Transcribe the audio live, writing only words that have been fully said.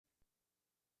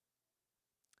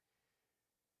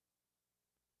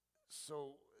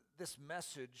So this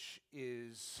message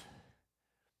is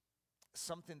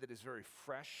something that is very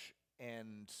fresh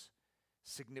and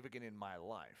significant in my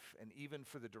life, and even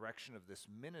for the direction of this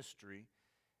ministry.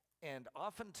 And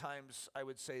oftentimes, I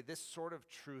would say this sort of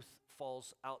truth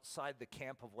falls outside the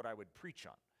camp of what I would preach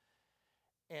on.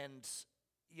 And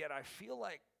yet I feel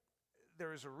like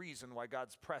there is a reason why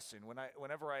God's pressing.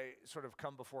 Whenever I sort of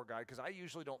come before God, because I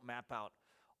usually don't map out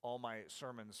all my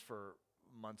sermons for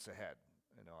months ahead.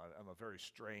 You know, I'm a very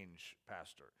strange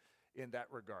pastor in that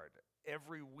regard.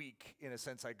 Every week, in a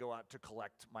sense, I go out to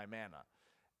collect my manna.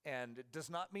 And it does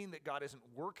not mean that God isn't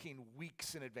working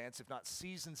weeks in advance, if not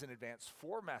seasons in advance,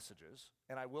 for messages.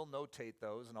 And I will notate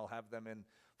those, and I'll have them in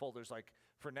folders. Like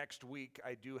for next week,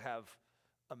 I do have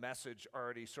a message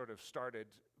already sort of started.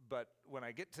 But when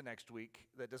I get to next week,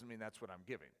 that doesn't mean that's what I'm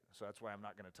giving. So that's why I'm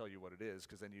not going to tell you what it is,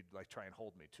 because then you'd like try and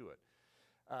hold me to it.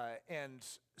 And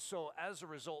so as a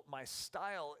result, my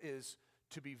style is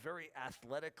to be very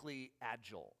athletically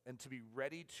agile and to be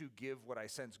ready to give what I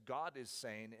sense God is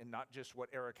saying and not just what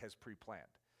Eric has pre-planned.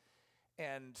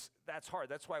 And that's hard.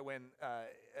 That's why when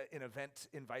an event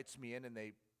invites me in and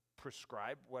they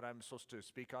prescribe what I'm supposed to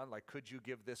speak on, like, could you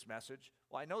give this message?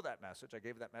 Well, I know that message. I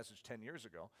gave that message 10 years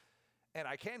ago. And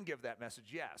I can give that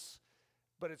message, yes.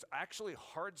 But it's actually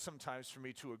hard sometimes for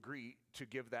me to agree to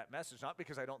give that message, not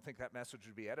because I don't think that message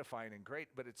would be edifying and great,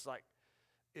 but it's like,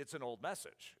 it's an old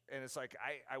message. And it's like,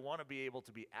 I want to be able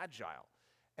to be agile.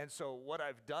 And so what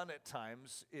I've done at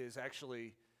times is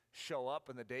actually show up,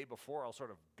 and the day before I'll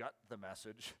sort of gut the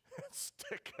message,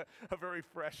 stick a very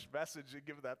fresh message and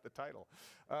give that the title.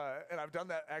 And I've done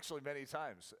that actually many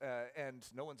times, and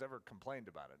no one's ever complained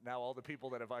about it. Now all the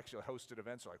people that have actually hosted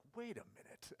events are like, wait a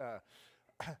minute.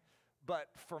 But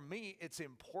for me, it's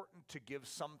important to give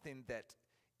something that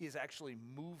is actually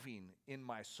moving in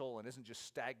my soul and isn't just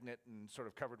stagnant and sort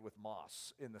of covered with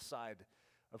moss in the side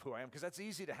of who I am, because that's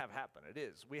easy to have happen. It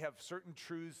is. We have certain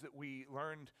truths that we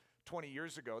learned 20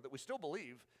 years ago that we still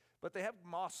believe, but they have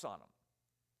moss on them.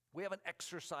 We haven't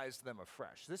exercised them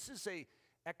afresh. This is a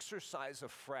exercise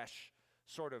afresh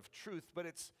sort of truth, but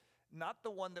it's not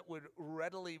the one that would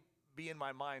readily be in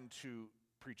my mind to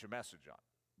preach a message on.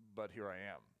 But here I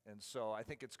am. And so I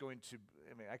think it's going to,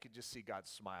 I could just see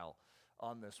God's smile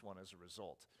on this one as a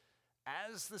result.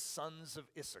 As the Sons of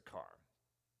Issachar,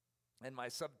 and my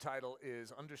subtitle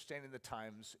is Understanding the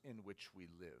Times in Which We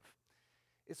Live.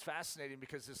 It's fascinating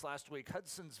because this last week,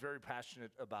 Hudson's very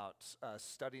passionate about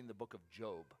studying the book of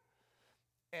Job.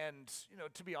 And, you know,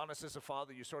 to be honest, as a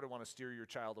father, you sort of want to steer your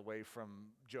child away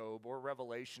from Job, or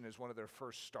Revelation is one of their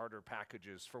first starter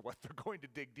packages for what they're going to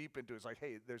dig deep into. It's like,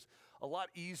 hey, there's a lot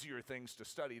easier things to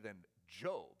study than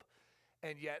Job.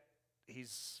 And yet,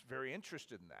 he's very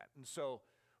interested in that. And so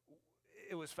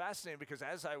it was fascinating because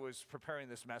as I was preparing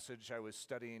this message, I was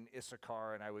studying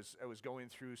Issachar, and I was going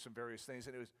through some various things,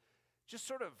 and it was just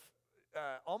sort of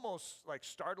almost like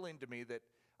startling to me that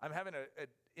I'm having an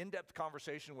in-depth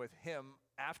conversation with him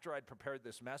after I'd prepared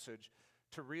this message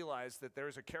to realize that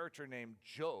there's a character named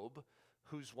Job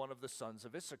who's one of the sons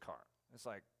of Issachar. It's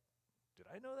like, did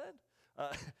I know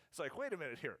that? It's like, wait a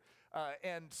minute here.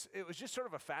 And it was just sort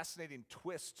of a fascinating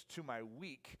twist to my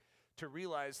week to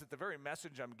realize that the very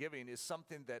message I'm giving is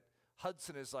something that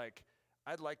Hudson is like,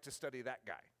 I'd like to study that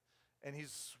guy. And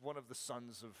he's one of the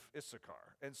sons of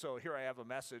Issachar. And so here I have a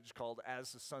message called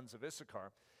As the Sons of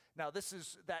Issachar. Now this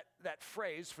is, that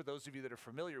phrase, for those of you that are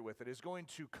familiar with it, is going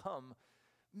to come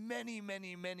many,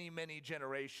 many, many, many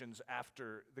generations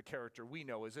after the character we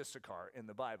know as Issachar in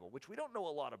the Bible, which we don't know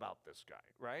a lot about this guy,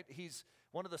 right? He's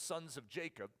one of the sons of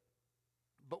Jacob,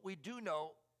 but we do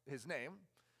know his name,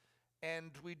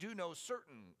 and we do know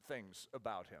certain things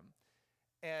about him.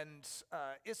 And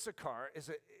Issachar is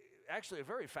actually a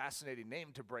very fascinating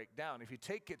name to break down. If you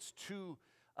take its two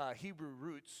Hebrew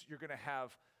roots, you're going to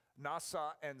have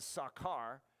Nasa and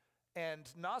Sakar. And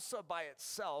Nasa by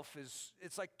itself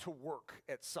it's like to work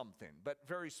at something, but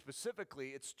very specifically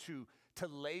it's to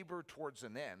labor towards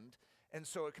an end. And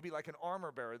so it could be like an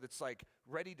armor bearer that's like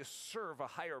ready to serve a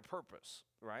higher purpose,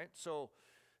 right? So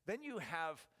then you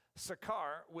have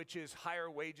Sakar, which is higher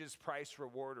wages, price,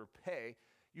 reward, or pay.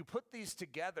 You put these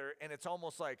together and it's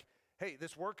almost like, hey,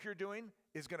 this work you're doing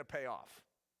is going to pay off.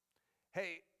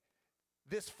 Hey,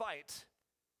 this fight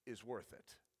is worth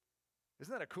it.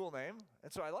 Isn't that a cool name?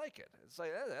 And so I like it. It's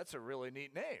like, that's a really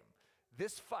neat name.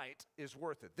 This fight is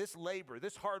worth it. This labor,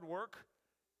 this hard work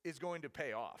is going to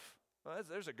pay off. Well,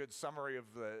 there's a good summary of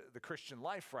the Christian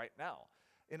life right now.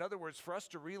 In other words, for us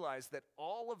to realize that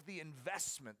all of the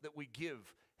investment that we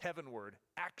give heavenward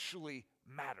actually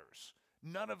matters.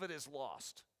 None of it is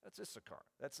lost. That's Issachar.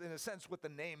 That's, in a sense, what the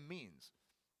name means.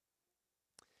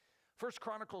 1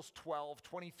 Chronicles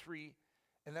 12:23,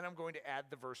 and then I'm going to add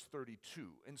the verse 32.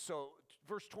 And so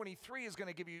verse 23 is going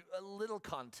to give you a little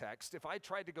context. If I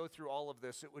tried to go through all of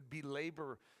this, it would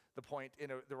belabor the point in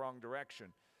the wrong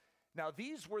direction. Now,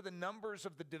 these were the numbers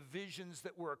of the divisions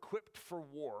that were equipped for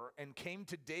war and came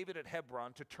to David at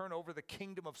Hebron to turn over the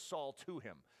kingdom of Saul to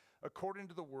him, according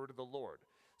to the word of the Lord.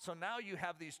 So now you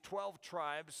have these 12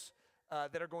 tribes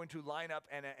that are going to line up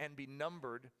and be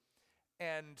numbered.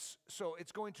 And so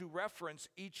it's going to reference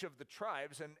each of the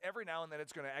tribes, and every now and then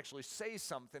it's going to actually say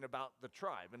something about the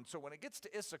tribe. And so when it gets to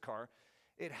Issachar,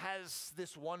 it has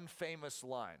this one famous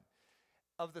line.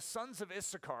 Of the sons of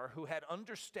Issachar who had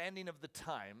understanding of the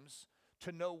times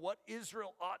to know what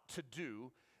Israel ought to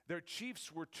do, their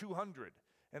chiefs were 200,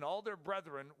 and all their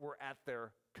brethren were at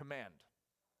their command.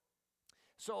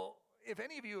 So if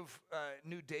any of you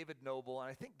knew David Noble, and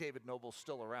I think David Noble's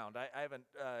still around. I haven't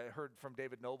heard from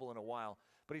David Noble in a while,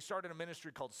 but he started a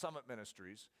ministry called Summit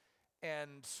Ministries.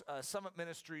 And Summit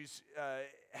Ministries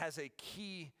has a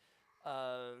key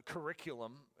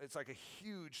curriculum. It's like a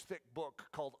huge, thick book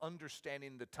called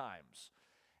Understanding the Times.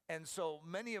 And so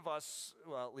many of us,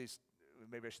 well, at least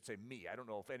maybe I should say me. I don't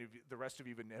know if any of you, the rest of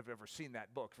you even have ever seen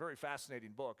that book. Very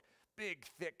fascinating book. Big,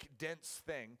 thick, dense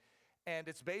thing. And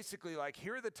it's basically like,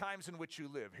 here are the times in which you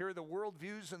live. Here are the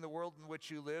worldviews in the world in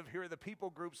which you live. Here are the people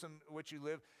groups in which you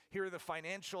live. Here are the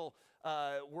financial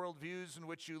worldviews in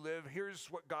which you live. Here's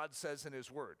what God says in his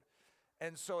word.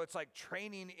 And so it's like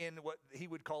training in what he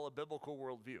would call a biblical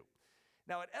worldview.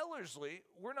 Now at Ellerslie,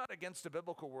 we're not against a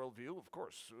biblical worldview. Of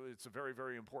course, it's a very,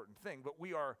 very important thing. But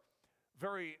we are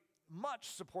very much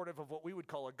supportive of what we would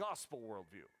call a gospel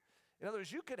worldview. In other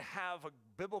words, you could have a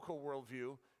biblical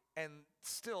worldview and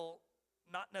still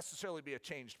not necessarily be a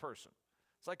changed person.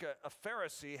 It's like a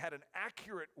Pharisee had an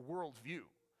accurate worldview.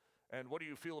 And what do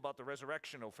you feel about the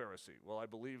resurrection, O Pharisee? Well, I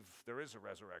believe there is a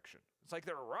resurrection. It's like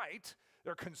they're right.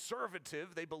 They're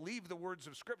conservative. They believe the words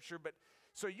of Scripture. But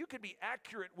so you could be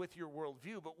accurate with your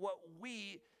worldview. But what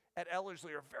we at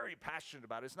Ellerslie are very passionate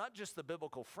about is not just the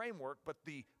biblical framework, but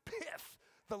the pith,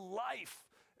 the life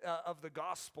of the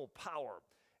gospel power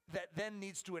that then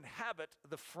needs to inhabit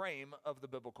the frame of the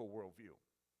biblical worldview.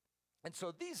 And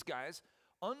so these guys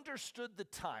understood the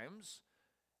times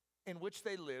in which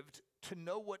they lived to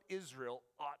know what Israel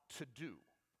ought to do.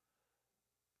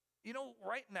 You know,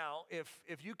 right now,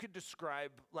 if you could describe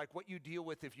like what you deal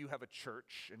with if you have a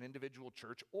church, an individual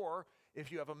church, or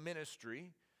if you have a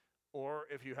ministry, or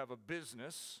if you have a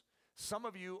business, some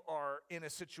of you are in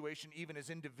a situation even as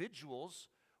individuals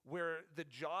where the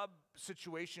job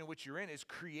situation in which you're in is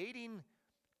creating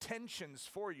tensions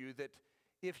for you that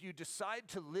if you decide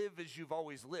to live as you've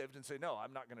always lived and say, no,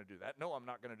 I'm not going to do that, no, I'm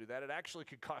not going to do that, it actually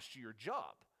could cost you your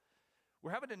job.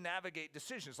 We're having to navigate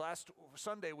decisions. Last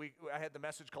Sunday, I had the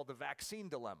message called The Vaccine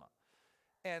Dilemma.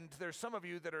 And there's some of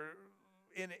you that are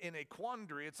in a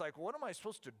quandary. It's like, what am I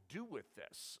supposed to do with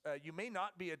this? You may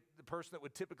not be the person that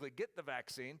would typically get the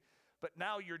vaccine, but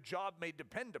now your job may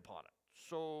depend upon it.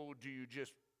 So do you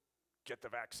just get the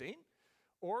vaccine?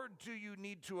 Or do you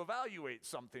need to evaluate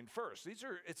something first?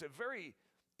 It's a very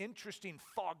interesting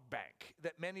fog bank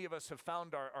that many of us have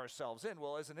found ourselves in.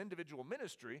 Well, as an individual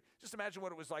ministry, just imagine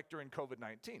what it was like during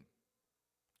COVID-19.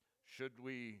 Should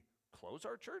we close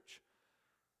our church?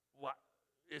 What,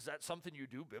 is that something you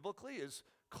do biblically, is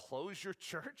close your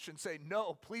church and say,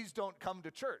 no, please don't come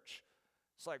to church?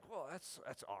 It's like, well,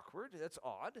 that's awkward. That's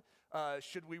odd.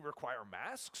 Should we require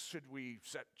masks? Should we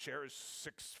set chairs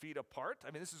 6 feet apart?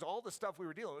 I mean, this is all the stuff we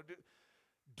were dealing with.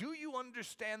 Do you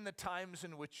understand the times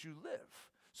in which you live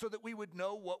so that we would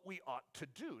know what we ought to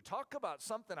do? Talk about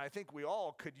something I think we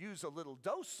all could use a little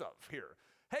dose of here.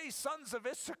 Hey, Sons of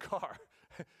Issachar,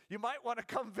 you might want to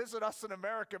come visit us in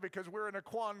America because we're in a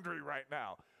quandary right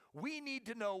now. We need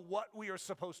to know what we are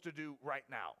supposed to do right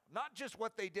now. Not just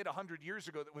what they did 100 years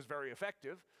ago that was very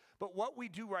effective, but what we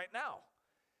do right now.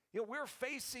 You know, we're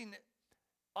facing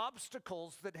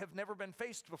obstacles that have never been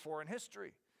faced before in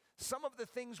history. Some of the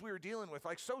things we were dealing with,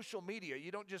 like social media,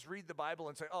 you don't just read the Bible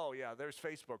and say, oh yeah, there's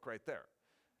Facebook right there.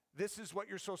 This is what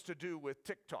you're supposed to do with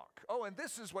TikTok. Oh, and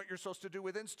this is what you're supposed to do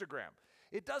with Instagram.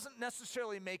 It doesn't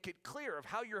necessarily make it clear of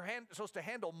how you're supposed to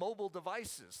handle mobile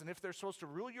devices and if they're supposed to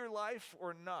rule your life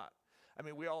or not. I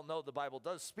mean, we all know the Bible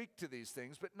does speak to these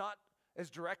things, but not as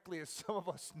directly as some of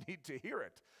us need to hear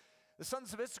it. The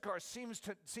sons of Issachar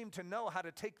seem to know how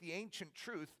to take the ancient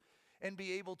truth and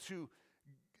be able to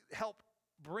help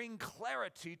bring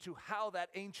clarity to how that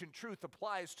ancient truth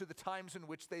applies to the times in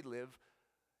which they live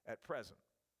at present.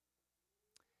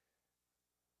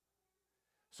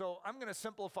 So I'm going to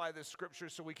simplify this scripture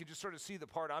so we can just sort of see the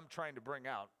part I'm trying to bring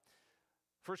out.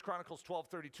 1 Chronicles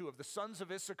 12:32, of the sons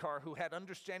of Issachar who had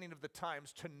understanding of the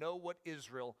times to know what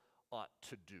Israel ought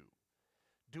to do.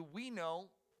 Do we know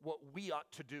what we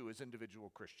ought to do as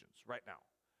individual Christians right now?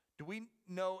 Do we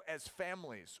know as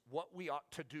families what we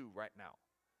ought to do right now?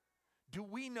 Do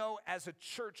we know as a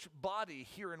church body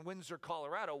here in Windsor,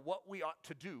 Colorado, what we ought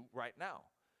to do right now?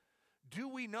 Do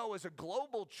we know as a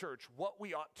global church what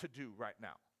we ought to do right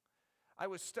now? I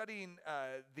was studying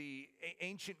the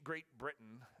ancient Great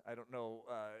Britain. I don't know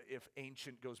if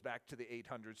ancient goes back to the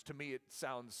 800s. To me, it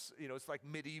sounds, it's like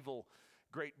medieval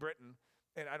Great Britain.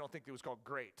 And I don't think it was called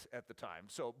great at the time.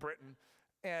 So Britain.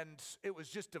 And it was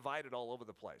just divided all over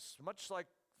the place, much like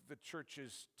the church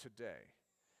is today.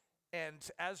 And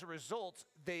as a result,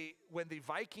 when the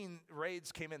Viking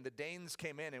raids came in, the Danes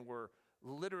came in and were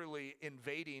literally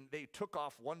invading. They took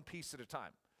off one piece at a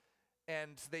time.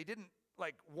 And they didn't,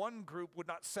 one group would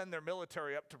not send their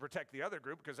military up to protect the other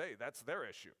group because, hey, that's their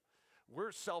issue.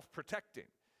 We're self-protecting.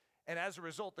 And as a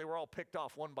result, they were all picked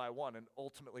off one by one and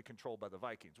ultimately controlled by the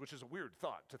Vikings, which is a weird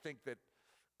thought to think that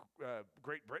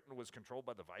Great Britain was controlled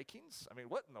by the Vikings. I mean,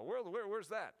 what in the world? Where's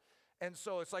that? And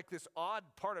so it's like this odd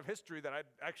part of history that I'd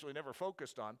actually never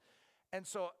focused on. And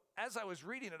so as I was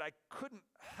reading it, I couldn't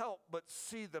help but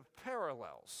see the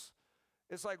parallels.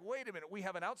 It's like, wait a minute, we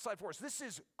have an outside force. This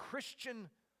is Christian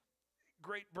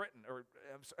Great Britain, or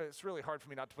it's really hard for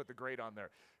me not to put the great on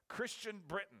there. Christian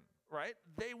Britain, right?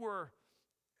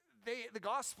 The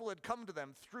gospel had come to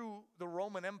them through the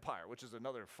Roman Empire, which is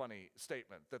another funny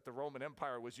statement, that the Roman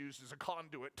Empire was used as a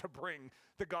conduit to bring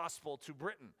the gospel to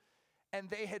Britain. And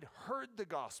they had heard the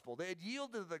gospel, they had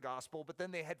yielded to the gospel, but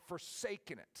then they had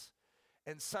forsaken it.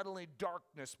 And suddenly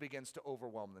darkness begins to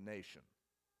overwhelm the nation.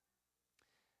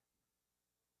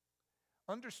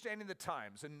 Understanding the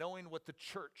times and knowing what the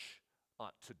church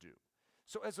ought to do.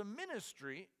 So as a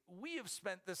ministry, we have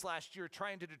spent this last year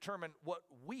trying to determine what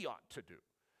we ought to do.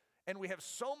 And we have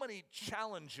so many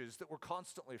challenges that we're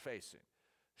constantly facing.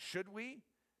 Should we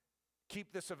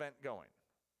keep this event going?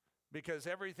 Because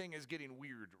everything is getting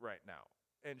weird right now.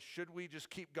 And should we just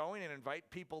keep going and invite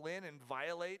people in and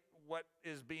violate what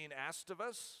is being asked of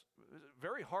us?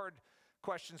 Very hard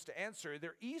questions to answer.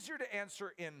 They're easier to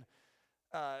answer in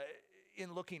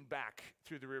looking back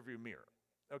through the rearview mirror.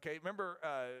 Okay, remember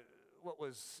what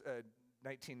was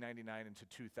 1999 into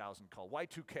 2000 called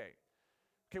Y2K?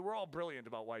 Okay, we're all brilliant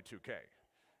about Y2K.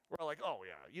 We're all like, oh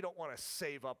yeah, you don't want to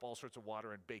save up all sorts of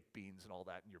water and baked beans and all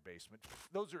that in your basement.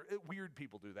 Those are weird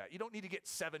people do that. You don't need to get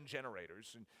 7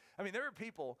 generators. And I mean, there are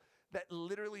people that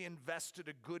literally invested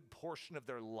a good portion of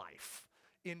their life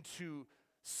into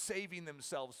saving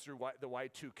themselves through the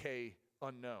Y2K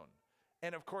unknown.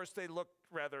 And of course, they looked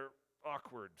rather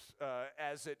awkward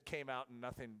as it came out and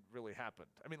nothing really happened.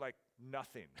 I mean, like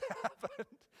nothing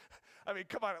happened. I mean,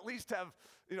 come on, at least have,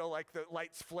 like the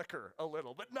lights flicker a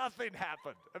little, but nothing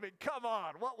happened. I mean, come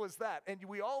on, what was that? And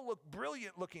we all look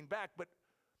brilliant looking back, but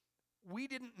we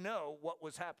didn't know what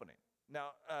was happening.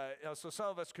 Now, so some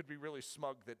of us could be really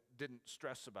smug that didn't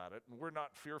stress about it, and we're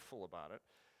not fearful about it.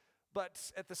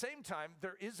 But at the same time,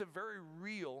 there is a very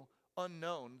real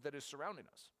unknown that is surrounding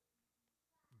us.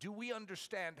 Do we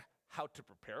understand how to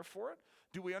prepare for it?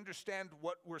 Do we understand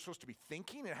what we're supposed to be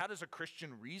thinking? And how does a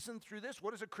Christian reason through this?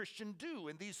 What does a Christian do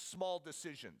in these small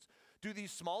decisions? Do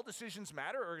these small decisions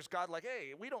matter? Or is God like,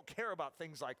 hey, we don't care about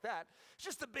things like that. It's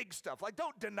just the big stuff. Like,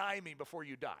 don't deny me before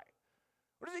you die.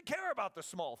 Or does he care about the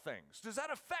small things? Does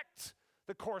that affect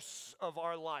the course of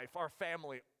our life, our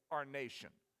family, our nation?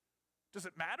 Does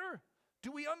it matter?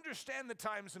 Do we understand the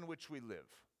times in which we live?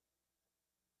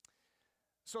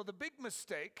 So the big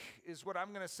mistake is what I'm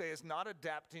going to say is not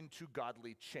adapting to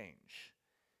godly change.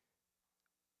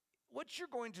 What you're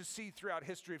going to see throughout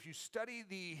history, if you study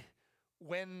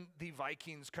when the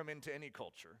Vikings come into any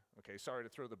culture, okay, sorry to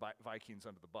throw the Vikings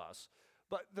under the bus,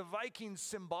 but the Vikings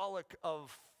symbolic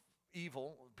of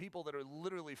evil, people that are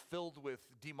literally filled with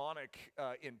demonic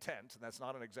intent, and that's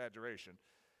not an exaggeration,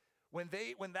 when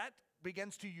that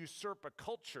begins to usurp a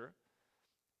culture,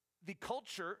 the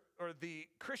culture or the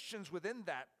Christians within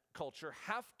that culture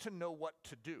have to know what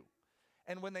to do.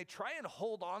 And when they try and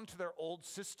hold on to their old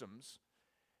systems,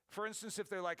 for instance, if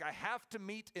they're like, I have to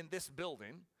meet in this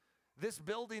building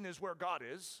is where God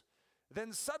is,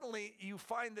 then suddenly you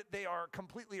find that they are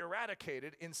completely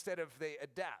eradicated instead of they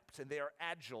adapt and they are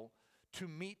agile to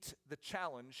meet the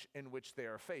challenge in which they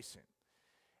are facing.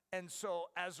 And so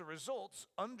as a result,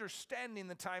 understanding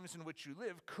the times in which you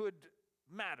live could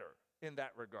matter in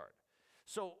that regard.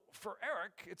 So for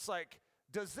Eric, it's like,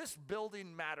 does this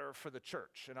building matter for the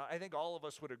church? And I think all of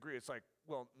us would agree. It's like,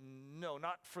 well, no,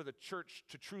 not for the church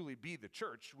to truly be the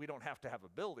church. We don't have to have a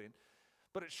building.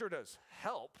 but it sure does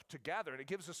help to gather, and it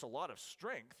gives us a lot of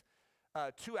strength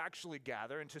to actually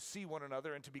gather and to see one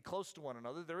another and to be close to one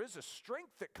another. There is a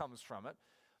strength that comes from it,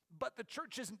 but the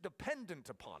church isn't dependent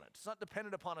upon it. It's not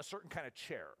dependent upon a certain kind of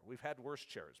chair. We've had worse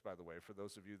chairs, by the way, for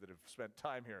those of you that have spent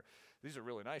time here. These are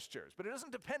really nice chairs, but it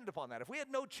doesn't depend upon that. If we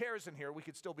had no chairs in here, we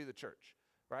could still be the church,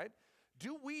 right?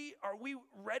 Are we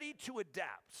ready to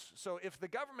adapt? So if the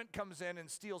government comes in and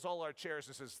steals all our chairs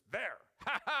and says, there,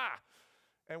 ha ha,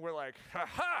 and we're like, ha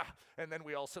ha, and then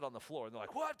we all sit on the floor and they're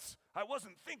like, what? I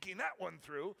wasn't thinking that one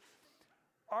through.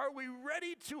 Are we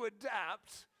ready to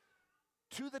adapt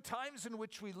to the times in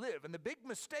which we live? And the big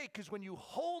mistake is when you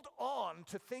hold on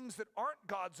to things that aren't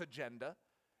God's agenda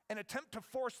and attempt to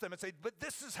force them and say, but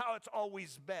this is how it's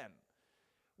always been.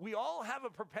 We all have a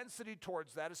propensity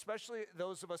towards that, especially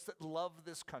those of us that love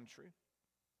this country,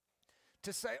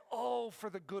 to say, oh,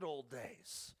 for the good old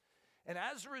days. And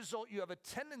as a result, you have a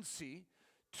tendency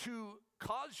to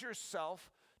cause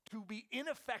yourself to be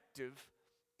ineffective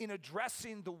in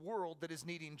addressing the world that is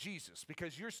needing Jesus,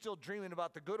 because you're still dreaming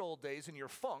about the good old days in your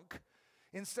funk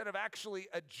instead of actually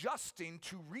adjusting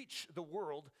to reach the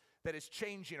world that is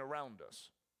changing around us.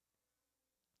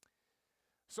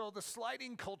 So the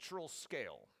sliding cultural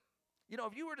scale. You know,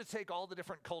 if you were to take all the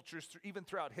different cultures, even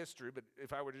throughout history, but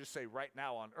if I were to just say right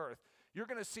now on earth, you're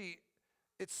going to see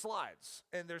it slides,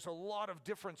 and there's a lot of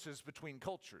differences between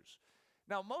cultures.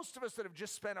 Now, most of us that have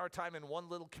just spent our time in one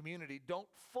little community don't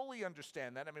fully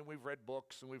understand that. I mean, we've read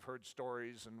books and we've heard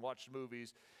stories and watched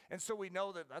movies, and so we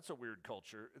know that that's a weird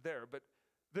culture there, but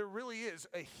there really is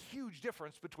a huge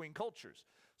difference between cultures.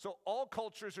 So all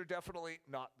cultures are definitely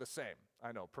not the same.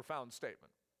 I know, profound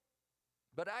statement.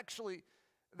 But actually,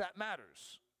 that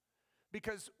matters.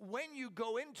 Because when you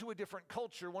go into a different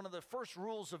culture, one of the first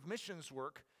rules of missions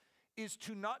work is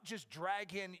to not just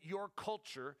drag in your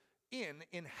culture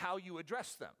in how you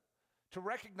address them. To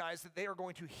recognize that they are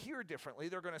going to hear differently,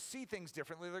 they're going to see things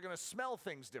differently, they're going to smell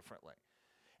things differently.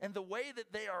 And the way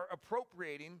that they are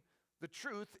appropriating the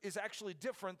truth is actually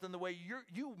different than the way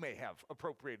you may have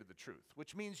appropriated the truth,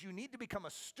 which means you need to become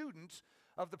a student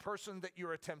of the person that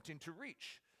you're attempting to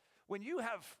reach. When you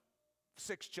have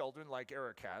 6 children like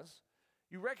Eric has,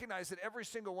 you recognize that every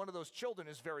single one of those children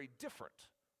is very different.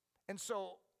 And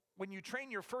so when you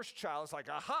train your first child, it's like,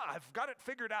 aha, I've got it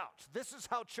figured out. This is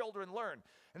how children learn.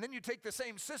 And then you take the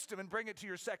same system and bring it to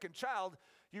your second child,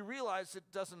 you realize it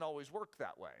doesn't always work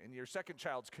that way. And your second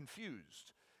child's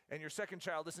confused. And your second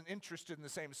child isn't interested in the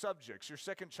same subjects. Your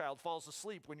second child falls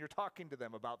asleep when you're talking to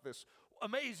them about this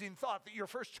amazing thought that your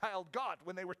first child got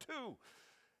when they were 2.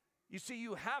 You see,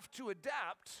 you have to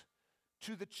adapt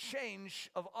to the change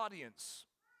of audience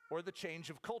or the change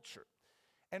of culture.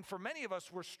 And for many of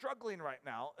us, we're struggling right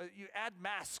now. You add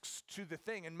masks to the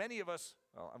thing, and many of us,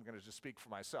 well, I'm going to just speak for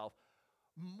myself.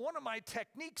 One of my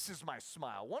techniques is my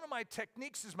smile. One of my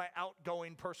techniques is my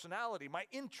outgoing personality, my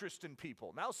interest in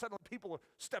people. Now suddenly people are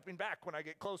stepping back when I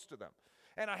get close to them.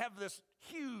 And I have this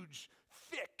huge,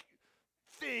 thick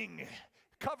thing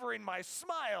covering my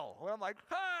smile. Well, I'm like,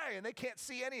 hi, and they can't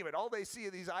see any of it. All they see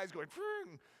are these eyes going,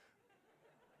 Phoom.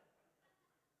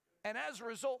 And as a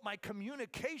result, my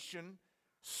communication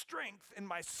strength and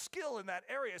my skill in that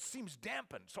area seems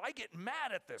dampened. So I get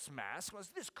mad at this mask because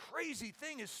this crazy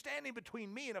thing is standing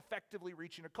between me and effectively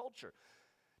reaching a culture.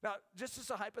 Now, just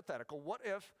as a hypothetical, what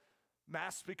if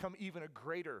masks become even a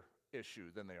greater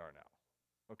issue than they are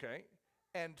now? Okay?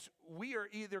 And we are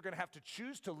either going to have to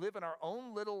choose to live in our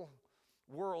own little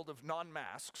world of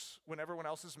non-masks when everyone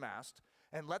else is masked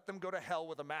and let them go to hell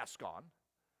with a mask on,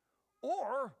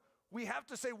 or we have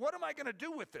to say, what am I going to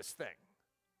do with this thing?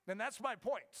 And that's my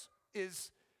point,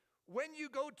 is when you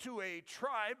go to a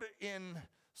tribe in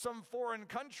some foreign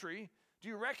country, do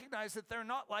you recognize that they're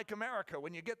not like America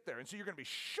when you get there? And so you're going to be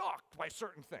shocked by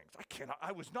certain things.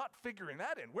 I was not figuring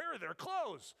that in. Where are their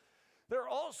clothes? There are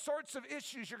all sorts of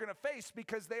issues you're going to face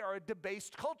because they are a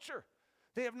debased culture.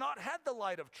 They have not had the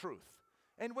light of truth.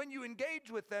 And when you engage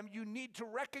with them, you need to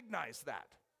recognize that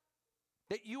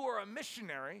you are a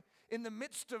missionary in the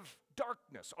midst of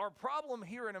darkness. Our problem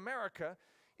here in America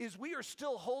is we are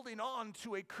still holding on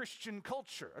to a Christian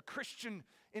culture, a Christian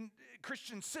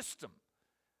system,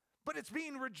 but it's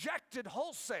being rejected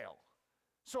wholesale.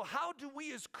 So how do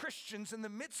we as Christians, in the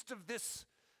midst of this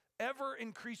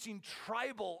ever-increasing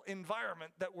tribal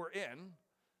environment that we're in,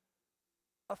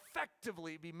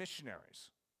 effectively be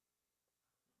missionaries?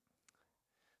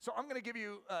 So I'm going to give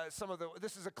you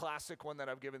this is a classic one that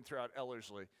I've given throughout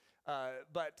Ellerslie.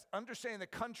 But understanding the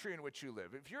country in which you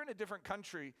live. If you're in a different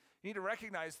country, you need to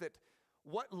recognize that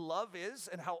what love is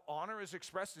and how honor is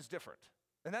expressed is different.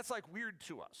 And that's like weird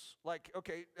to us. Like,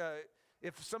 okay,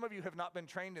 if some of you have not been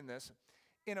trained in this,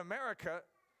 In America,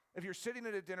 if you're sitting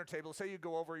at a dinner table, say you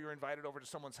go over, you're invited over to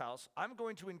someone's house, I'm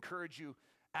going to encourage you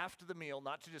after the meal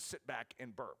not to just sit back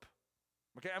and burp.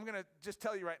 Okay, I'm going to just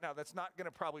tell you right now, that's not going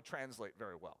to probably translate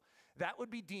very well. That would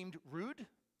be deemed rude.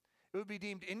 It would be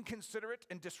deemed inconsiderate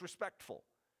and disrespectful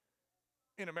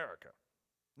in America.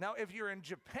 Now, if you're in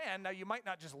Japan, now you might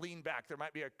not just lean back. There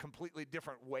might be a completely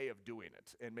different way of doing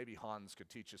it, and maybe Hans could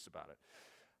teach us about it.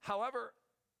 However,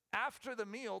 after the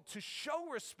meal, to show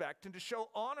respect and to show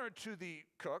honor to the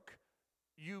cook,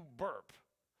 you burp.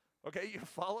 Okay, you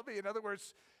follow me? In other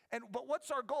words, but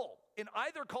what's our goal? In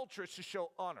either culture, it's to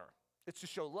show honor. It's to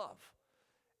show love.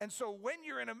 And so when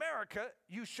you're in America,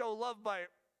 you show love by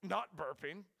not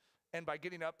burping and by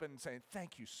getting up and saying,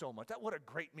 thank you so much. What a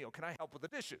great meal. Can I help with the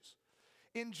dishes?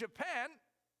 In Japan,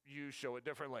 you show it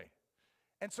differently.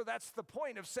 And so that's the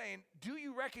point of saying, do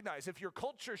you recognize if your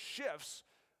culture shifts,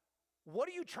 what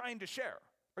are you trying to share?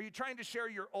 Are you trying to share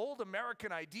your old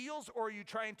American ideals, or are you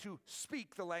trying to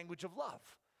speak the language of love?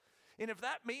 And if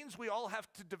that means we all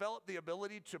have to develop the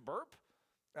ability to burp,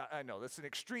 I know that's an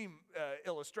extreme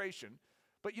illustration,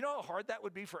 but you know how hard that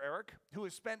would be for Eric, who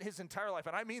has spent his entire life,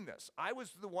 and I mean this, I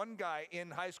was the one guy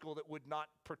in high school that would not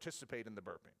participate in the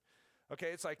burping. Okay,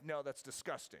 it's like, no, that's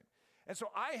disgusting. And so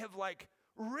I have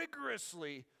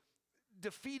rigorously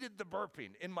defeated the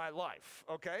burping in my life,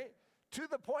 okay? To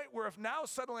the point where if now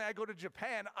suddenly I go to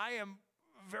Japan, I am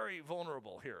very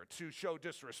vulnerable here to show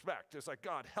disrespect. It's like,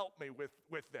 God, help me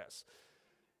with this.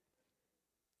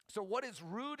 So what is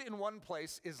rude in one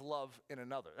place is love in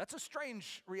another. That's a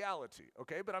strange reality,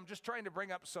 okay? But I'm just trying to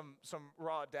bring up some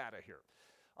raw data here.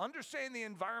 Understand the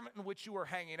environment in which you are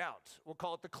hanging out. We'll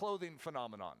call it the clothing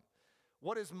phenomenon.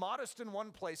 What is modest in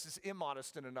one place is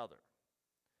immodest in another.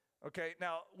 Okay,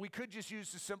 now we could just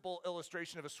use the simple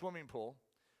illustration of a swimming pool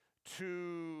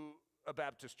to a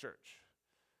Baptist church.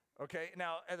 Okay,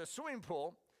 now at a swimming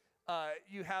pool,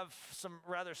 you have some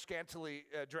rather scantily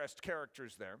dressed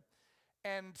characters there.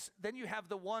 And then you have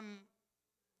the one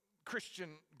Christian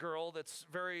girl that's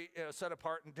very set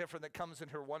apart and different that comes in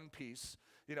her one piece,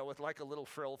 with like a little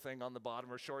frill thing on the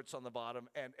bottom or shorts on the bottom.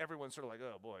 And everyone's sort of like,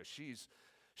 oh boy,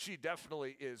 she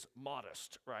definitely is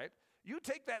modest, right? You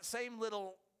take that same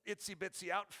little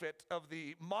itsy-bitsy outfit of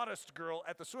the modest girl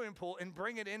at the swimming pool and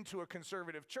bring it into a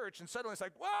conservative church, and suddenly it's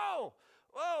like, whoa,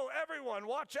 everyone,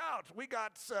 watch out. We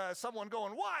got someone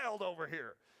going wild over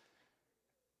here.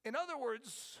 In other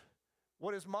words,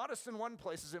 what is modest in one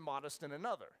place is immodest in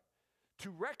another.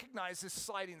 To recognize this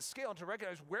sliding scale and to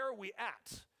recognize where are we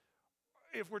at.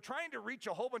 If we're trying to reach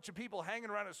a whole bunch of people hanging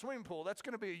around a swimming pool, that's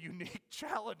going to be a unique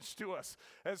challenge to us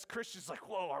as Christians. Like,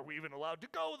 whoa, are we even allowed to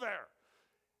go there?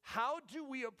 How do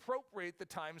we appropriate the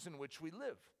times in which we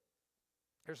live?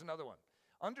 Here's another one.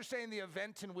 Understand the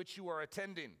event in which you are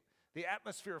attending, the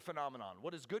atmosphere phenomenon.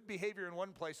 What is good behavior in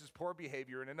one place is poor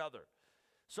behavior in another.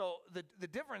 So the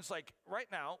difference, like right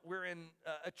now, we're in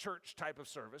a church type of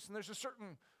service, and there's a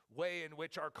certain way in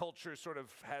which our culture sort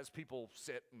of has people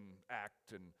sit and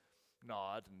act and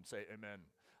nod and say amen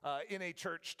in a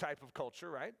church type of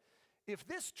culture, right? If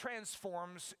this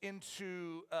transforms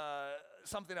into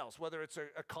something else, whether it's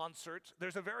a concert,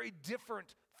 there's a very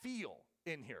different feel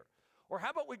in here. Or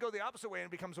how about we go the opposite way and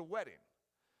it becomes a wedding?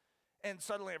 And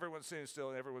suddenly everyone's sitting still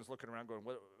and everyone's looking around going,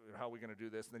 how are we going to do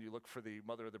this? And then you look for the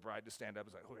mother of the bride to stand up.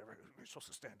 It's like, oh, you're supposed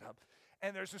to stand up.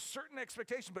 And there's a certain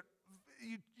expectation, but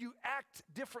you act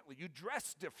differently. You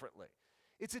dress differently.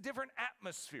 It's a different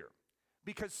atmosphere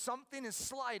because something is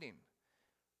sliding.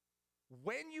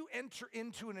 When you enter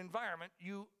into an environment,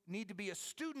 you need to be a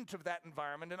student of that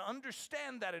environment and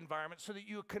understand that environment so that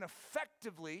you can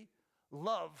effectively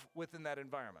love within that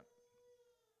environment.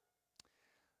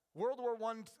 The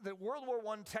World War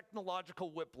I technological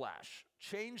whiplash,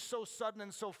 change so sudden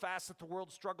and so fast that the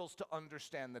world struggles to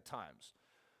understand the times.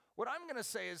 What I'm going to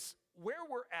say is where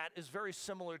we're at is very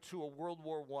similar to a World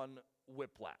War I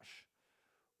whiplash,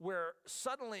 where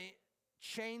suddenly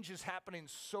change is happening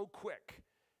so quick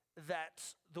that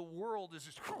the world is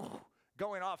just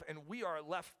going off and we are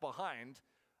left behind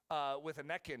with a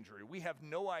neck injury. We have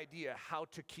no idea how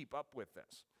to keep up with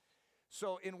this.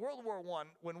 So in World War I,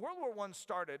 when World War I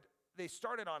started, they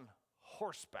started on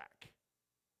horseback.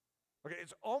 Okay,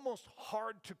 it's almost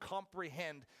hard to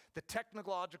comprehend the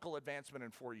technological advancement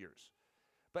in 4 years.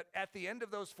 But at the end of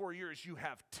those 4 years, you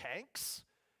have tanks,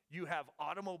 you have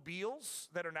automobiles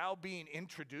that are now being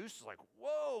introduced. It's like,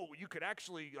 whoa, you could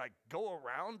actually go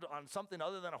around on something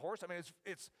other than a horse. I mean,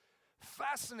 it's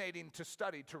fascinating to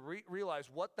study, to realize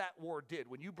what that war did.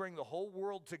 When you bring the whole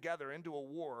world together into a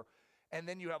war, and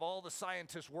then you have all the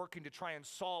scientists working to try and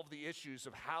solve the issues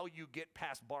of how you get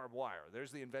past barbed wire.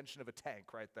 There's the invention of a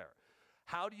tank right there.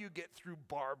 How do you get through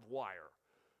barbed wire?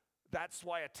 That's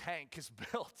why a tank is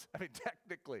built, I mean,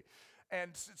 technically.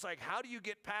 And it's like, how do you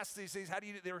get past these things?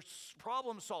 They're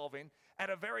problem solving at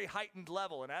a very heightened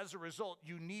level. And as a result,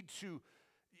 you need to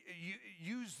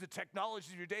use the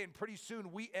technologies of your day. And pretty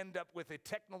soon we end up with a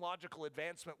technological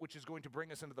advancement which is going to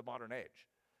bring us into the modern age.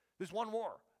 This one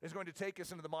war is going to take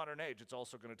us into the modern age. It's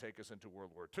also going to take us into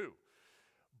World War II.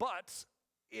 But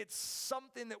it's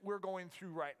something that we're going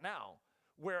through right now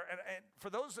where, and for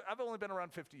those, I've only been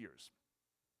around 50 years.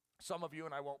 Some of you,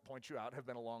 and I won't point you out, have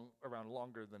been around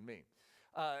longer than me.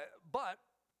 But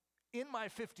in my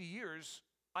 50 years,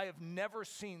 I have never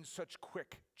seen such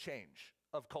quick change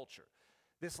of culture.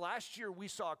 This last year, we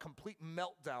saw a complete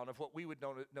meltdown of what we would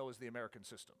know as the American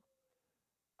system.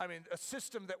 I mean, a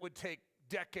system that would take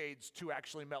decades to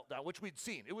actually melt down, which we'd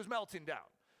seen. It was melting down.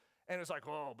 And it was like,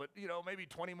 oh, but, maybe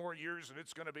 20 more years and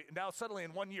it's going to be. Now, suddenly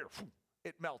in 1 year,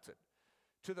 it melted.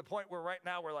 To the point where right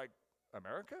now we're like,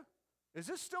 America? Is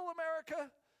this still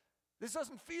America? This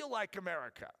doesn't feel like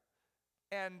America.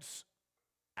 And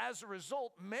as a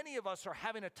result, many of us are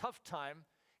having a tough time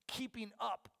keeping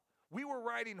up. We were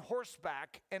riding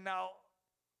horseback, and now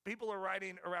people are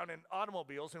riding around in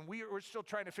automobiles, and we're still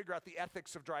trying to figure out the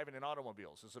ethics of driving in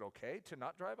automobiles. Is it okay to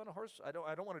not drive on a horse? I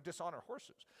don't want to dishonor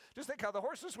horses. Just think how the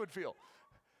horses would feel.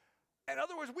 In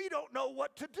other words, we don't know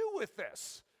what to do with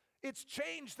this. It's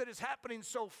change that is happening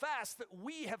so fast that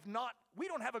we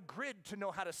don't have a grid to know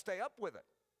how to stay up with it.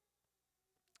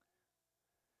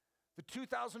 The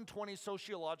 2020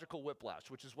 sociological whiplash,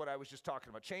 which is what I was just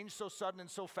talking about. Change so sudden and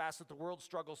so fast that the world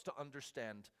struggles to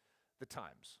understand the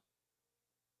times.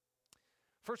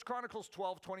 1 Chronicles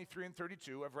 12, 23 and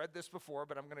 32. I've read this before,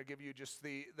 but I'm going to give you just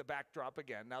the backdrop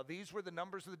again. Now, these were the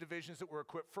numbers of the divisions that were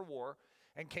equipped for war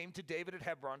and came to David at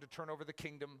Hebron to turn over the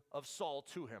kingdom of Saul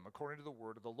to him, according to the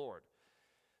word of the Lord.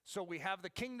 So we have the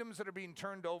kingdoms that are being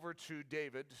turned over to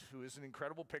David, who is an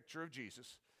incredible picture of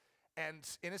Jesus. And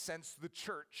in a sense, the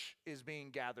church is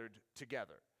being gathered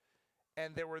together.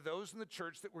 And there were those in the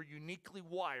church that were uniquely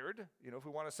wired, if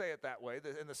we want to say it that way,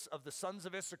 of the Sons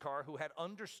of Issachar who had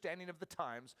understanding of the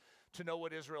times to know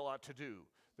what Israel ought to do.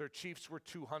 Their chiefs were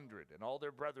 200, and all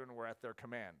their brethren were at their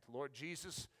command. Lord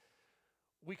Jesus,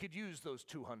 we could use those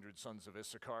 200 Sons of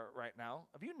Issachar right now.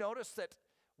 Have you noticed that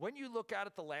when you look out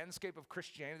at the landscape of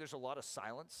Christianity, there's a lot of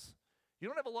silence? You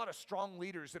don't have a lot of strong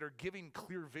leaders that are giving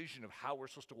clear vision of how we're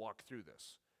supposed to walk through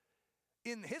this.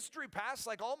 In history past,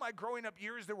 like all my growing up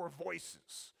years, there were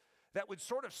voices that would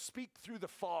sort of speak through the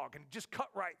fog and just cut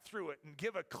right through it and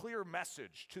give a clear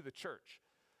message to the church.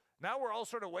 Now we're all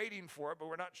sort of waiting for it, but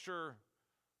we're not sure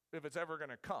if it's ever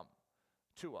going to come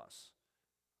to us.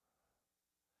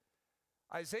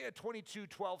 Isaiah 22,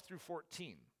 12 through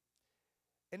 14.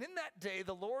 And in that day,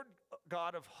 the Lord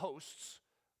God of hosts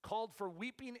called for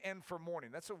weeping and for mourning.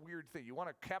 That's a weird thing. You want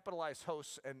to capitalize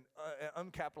hosts and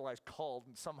uncapitalize called,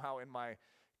 and somehow in my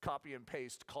copy and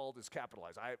paste, called is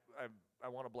capitalized. I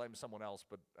want to blame someone else,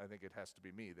 but I think it has to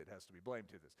be me that has to be blamed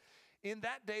to this. In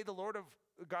that day, the Lord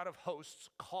God of hosts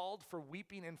called for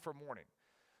weeping and for mourning.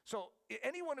 So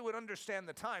anyone who would understand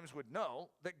the times would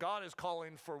know that God is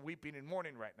calling for weeping and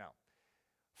mourning right now.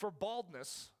 For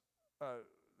baldness,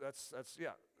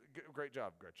 great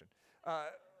job, Gretchen.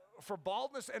 For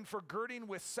baldness and for girding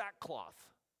with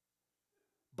sackcloth.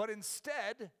 But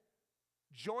instead,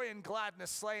 joy and gladness,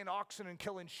 slaying oxen and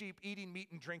killing sheep, eating meat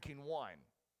and drinking wine.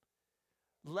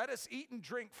 Let us eat and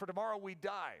drink, for tomorrow we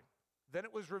die. Then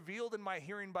it was revealed in my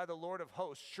hearing by the Lord of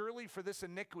hosts, surely for this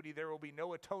iniquity there will be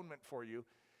no atonement for you,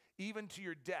 even to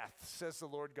your death, says the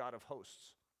Lord God of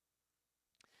hosts.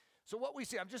 So what we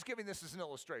see, I'm just giving this as an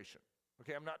illustration.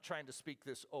 Okay, I'm not trying to speak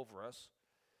this over us.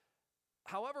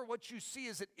 However, what you see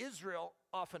is that Israel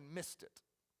often missed it.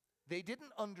 They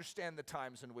didn't understand the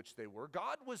times in which they were.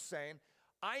 God was saying,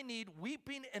 I need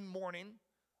weeping and mourning,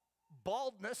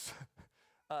 baldness,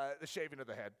 the shaving of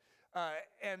the head,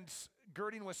 and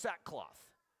girding with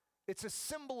sackcloth. It's a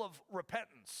symbol of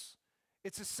repentance.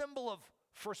 It's a symbol of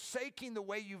forsaking the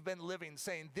way you've been living,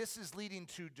 saying this is leading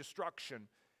to destruction,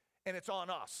 and it's on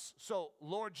us. So,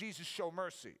 Lord Jesus, show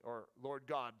mercy, or Lord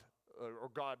God, or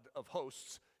God of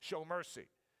hosts, show mercy.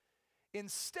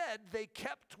 Instead, they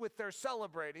kept with their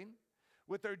celebrating,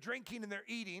 with their drinking and their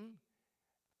eating,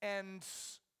 and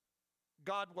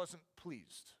God wasn't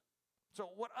pleased. So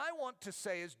what I want to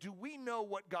say is, do we know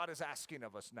what God is asking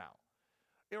of us now?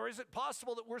 Or is it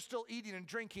possible that we're still eating and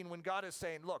drinking when God is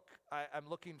saying, look, I'm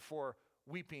looking for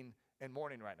weeping and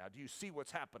mourning right now? Do you see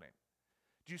what's happening?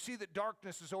 Do you see that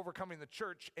darkness is overcoming the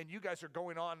church and you guys are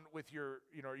going on with your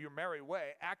merry way,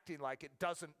 acting like it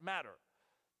doesn't matter?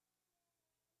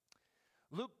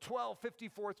 Luke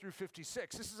 12:54 through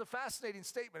 56. This is a fascinating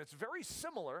statement. It's very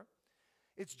similar.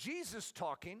 It's Jesus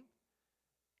talking,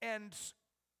 and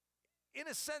in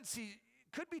a sense, he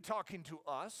could be talking to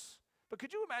us, but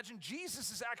could you imagine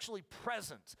Jesus is actually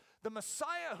present? The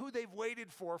Messiah who they've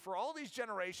waited for all these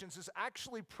generations is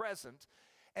actually present,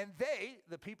 and they,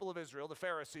 the people of Israel, the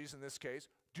Pharisees in this case,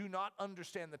 do not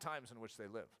understand the times in which they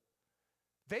live.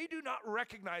 They do not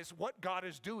recognize what God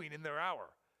is doing in their hour.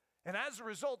 And as a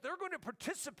result, they're going to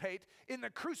participate in the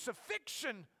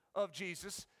crucifixion of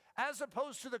Jesus as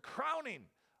opposed to the crowning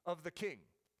of the king.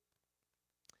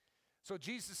 So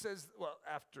Jesus says, well,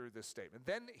 after this statement,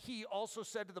 then he also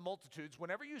said to the multitudes,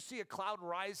 whenever you see a cloud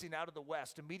rising out of the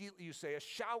west, immediately you say, a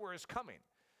shower is coming.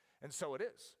 And so it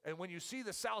is. And when you see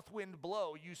the south wind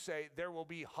blow, you say, there will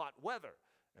be hot weather.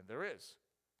 And there is.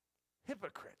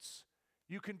 Hypocrites,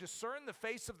 you can discern the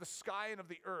face of the sky and of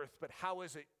the earth, but how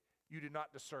is it you do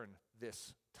not discern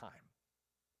this time?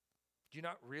 Do you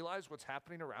not realize what's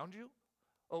happening around you,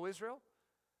 O Israel?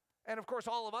 And of course,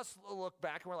 all of us look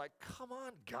back and we're like, come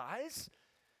on, guys.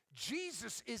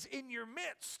 Jesus is in your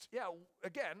midst. Yeah,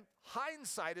 again,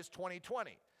 hindsight is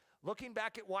 2020. Looking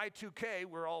back at Y2K,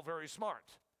 we're all very smart.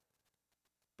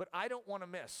 But I don't want to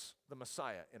miss the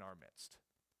Messiah in our midst.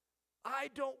 I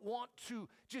don't want to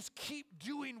just keep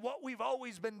doing what we've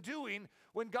always been doing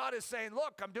when God is saying,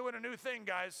 look, I'm doing a new thing,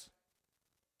 guys.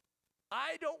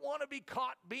 I don't want to be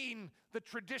caught being the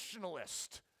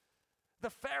traditionalist, the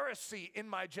Pharisee in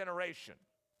my generation,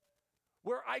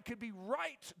 where I could be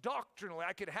right doctrinally.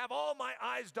 I could have all my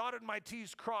I's dotted and my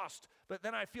T's crossed, but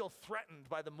then I feel threatened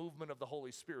by the movement of the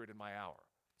Holy Spirit in my hour.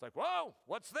 It's like, whoa,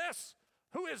 what's this?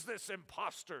 Who is this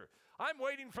imposter? I'm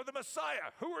waiting for the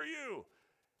Messiah. Who are you?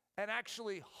 And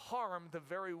actually harm the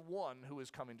very one who is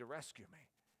coming to rescue me.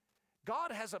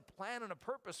 God has a plan and a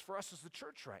purpose for us as the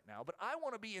church right now, but I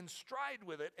want to be in stride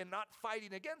with it and not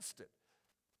fighting against it.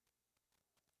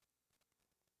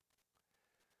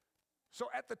 So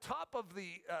at the top of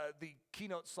the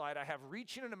keynote slide, I have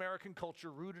reaching an American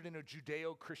culture rooted in a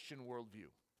Judeo-Christian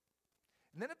worldview.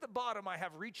 And then at the bottom, I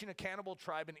have reaching a cannibal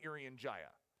tribe in Irian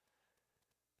Jaya.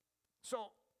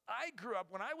 So I grew up,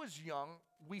 when I was young,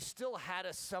 we still had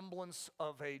a semblance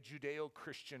of a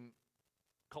Judeo-Christian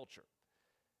culture.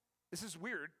 This is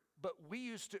weird, but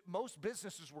most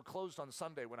businesses were closed on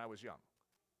Sunday when I was young.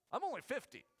 I'm only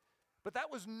 50, but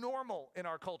that was normal in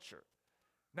our culture.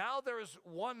 Now there is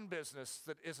one business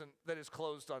that is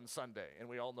closed on Sunday, and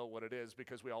we all know what it is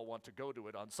because we all want to go to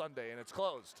it on Sunday, and it's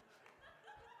closed.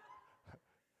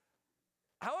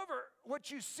 However, what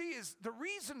you see is the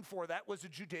reason for that was a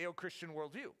Judeo-Christian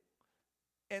worldview.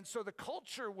 And so the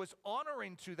culture was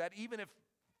honoring to that, even if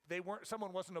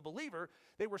someone wasn't a believer,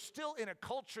 they were still in a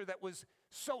culture that was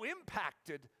so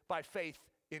impacted by faith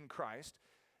in Christ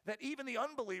that even the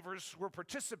unbelievers were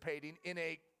participating in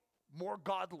a more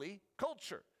godly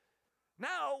culture.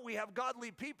 Now we have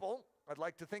godly people, I'd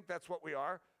like to think that's what we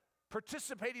are,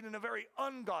 participating in a very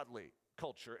ungodly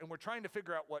culture, and we're trying to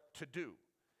figure out what to do.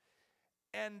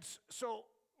 And so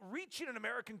reaching an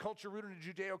American culture rooted in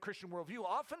a Judeo-Christian worldview,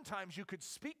 oftentimes you could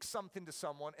speak something to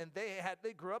someone and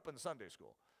they grew up in Sunday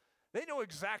school. They know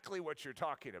exactly what you're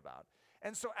talking about.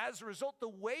 And so as a result, the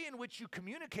way in which you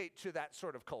communicate to that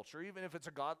sort of culture, even if it's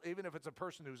a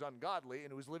person who's ungodly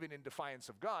and who's living in defiance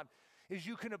of God, is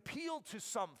you can appeal to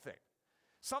something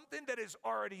that is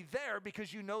already there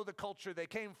because you know the culture they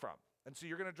came from. And so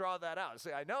you're going to draw that out and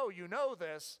say, I know you know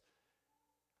this.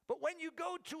 But when you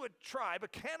go to a tribe, a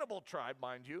cannibal tribe,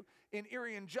 mind you, in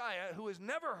Irian Jaya, who has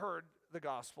never heard the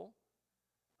gospel,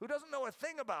 who doesn't know a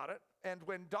thing about it, and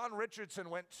when Don Richardson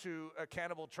went to a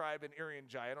cannibal tribe in Irian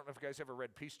Jaya, I don't know if you guys ever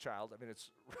read Peace Child. I mean,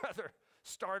 it's a rather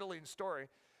startling story.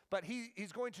 But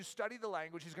he's going to study the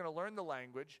language, he's going to learn the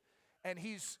language, and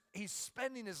he's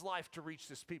spending his life to reach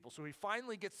this people. So he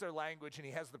finally gets their language, and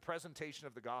he has the presentation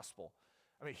of the gospel.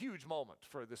 I mean, huge moment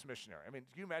for this missionary. I mean,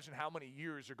 can you imagine how many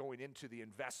years are going into the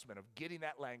investment of getting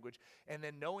that language and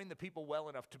then knowing the people well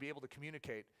enough to be able to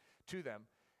communicate to them?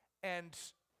 And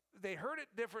they heard it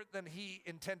different than he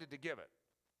intended to give it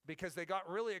because they got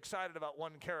really excited about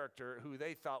one character who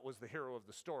they thought was the hero of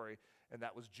the story, and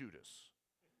that was Judas.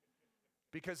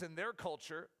 Because in their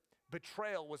culture,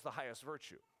 betrayal was the highest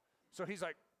virtue. So he's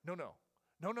like, no.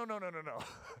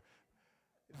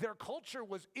 Their culture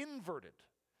was inverted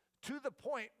to the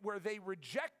point where they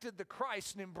rejected the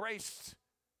Christ and embraced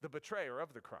the betrayer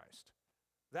of the Christ.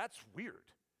 That's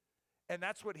weird. And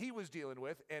that's what he was dealing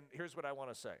with. And here's what I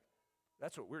want to say.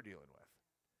 That's what we're dealing with.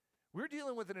 We're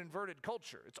dealing with an inverted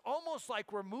culture. It's almost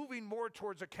like we're moving more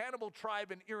towards a cannibal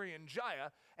tribe in Irian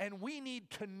Jaya, and we need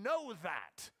to know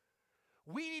that.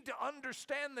 We need to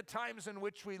understand the times in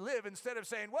which we live instead of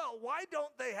saying, well, why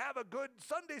don't they have a good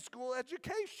Sunday school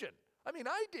education? I mean,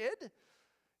 I did.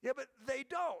 Yeah, but they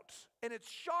don't. And it's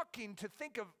shocking to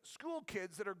think of school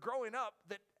kids that are growing up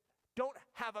that don't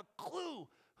have a clue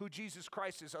who Jesus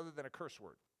Christ is other than a curse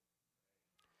word.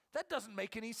 That doesn't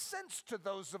make any sense to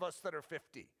those of us that are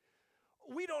 50.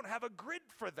 We don't have a grid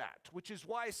for that, which is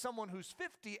why someone who's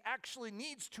 50 actually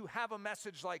needs to have a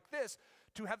message like this,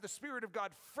 to have the Spirit of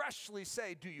God freshly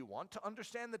say, do you want to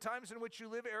understand the times in which you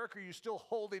live, Eric, or are you still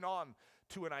holding on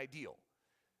to an ideal?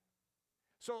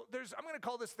 So I'm going to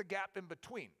call this the gap in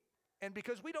between. And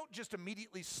because we don't just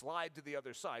immediately slide to the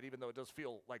other side, even though it does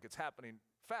feel like it's happening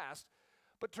fast,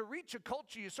 but to reach a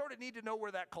culture, you sort of need to know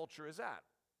where that culture is at.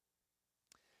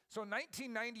 So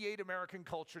 1998 American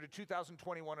culture to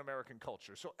 2021 American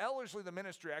culture. So Ellerslie, the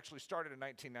ministry, actually started in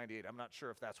 1998. I'm not sure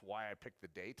if that's why I picked the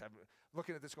date. I'm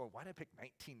looking at this going, why did I pick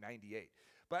 1998?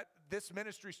 But this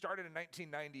ministry started in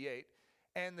 1998,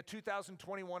 and the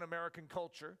 2021 American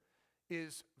culture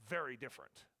is very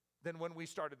different than when we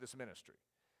started this ministry.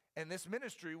 And this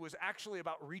ministry was actually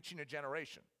about reaching a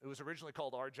generation. It was originally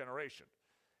called Our Generation.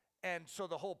 And so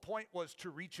the whole point was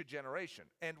to reach a generation.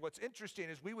 And what's interesting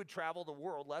is we would travel the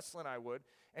world, Leslie and I would,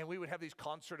 and we would have these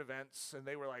concert events, and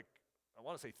they were like, I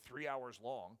want to say 3 hours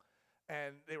long.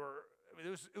 And it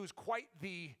was quite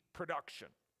the production,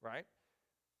 right?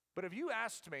 But if you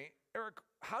asked me, Eric,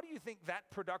 how do you think that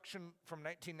production from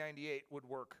 1998 would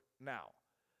work now?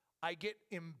 I get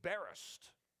embarrassed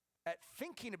at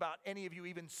thinking about any of you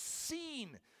even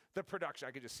seeing the production.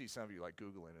 I could just see some of you like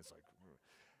Googling. It's like,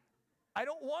 I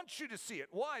don't want you to see it.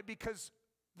 Why? Because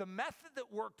the method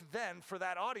that worked then for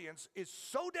that audience is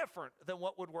so different than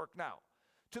what would work now,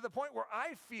 to the point where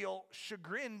I feel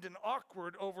chagrined and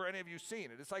awkward over any of you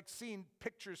seeing it. It's like seeing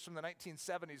pictures from the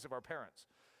 1970s of our parents,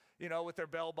 you know, with their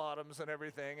bell bottoms and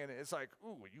everything, and it's like,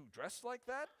 ooh, were you dressed like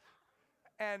that?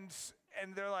 And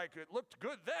they're like, it looked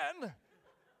good then.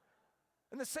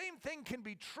 And the same thing can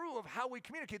be true of how we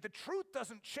communicate. The truth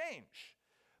doesn't change.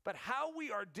 But how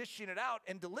we are dishing it out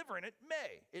and delivering it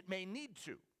may need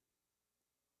to.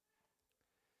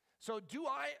 So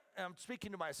I'm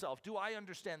speaking to myself, do I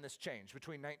understand this change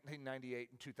between 1998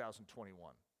 and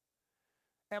 2021?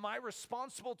 Am I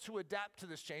responsible to adapt to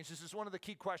this change? This is one of the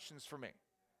key questions for me.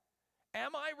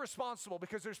 Am I responsible?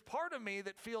 Because there's part of me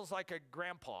that feels like a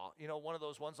grandpa, you know, one of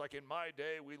those ones like in my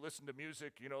day we listened to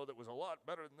music, you know, that was a lot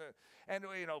better than that. And,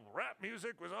 you know, rap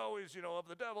music was always, you know, of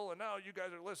the devil, and now you guys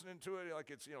are listening to it like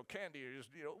it's, you know, candy. You're just,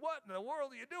 you know, what in the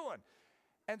world are you doing?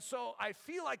 And so I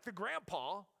feel like the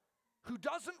grandpa who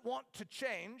doesn't want to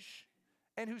change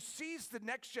and who sees the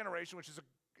next generation, which is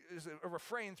a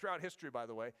refrain throughout history, by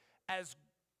the way, as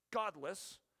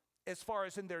godless, as far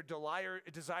as in their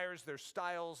desires, their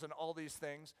styles, and all these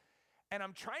things. And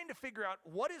I'm trying to figure out,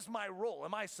 what is my role?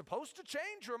 Am I supposed to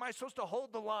change, or am I supposed to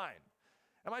hold the line?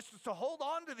 Am I supposed to hold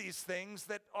on to these things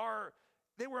that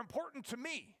they were important to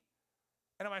me?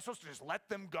 And am I supposed to just let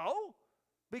them go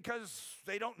because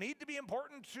they don't need to be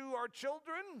important to our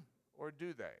children? Or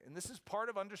do they? And this is part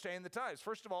of understanding the times.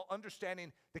 First of all,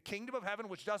 understanding the kingdom of heaven,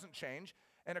 which doesn't change,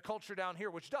 and a culture down here,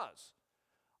 which does.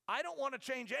 I don't want to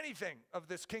change anything of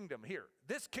this kingdom here.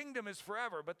 This kingdom is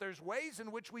forever, but there's ways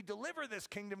in which we deliver this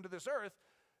kingdom to this earth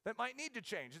that might need to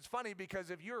change. It's funny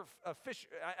because if you're a fish,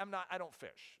 I don't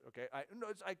fish, okay?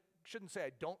 I shouldn't say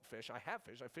I don't fish. I have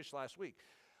fished. I fished last week.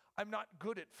 I'm not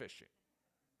good at fishing,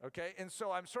 okay? And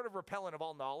so I'm sort of repellent of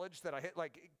all knowledge that I hit.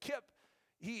 Like Kip,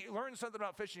 he learns something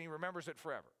about fishing, he remembers it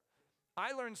forever.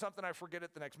 I learn something, I forget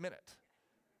it the next minute.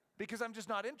 Because I'm just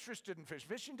not interested in fish.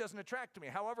 Fishing doesn't attract me.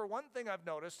 However, one thing I've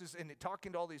noticed is in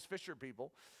talking to all these fisher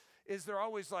people is they're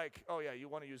always like, oh yeah, you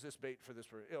want to use this bait for this.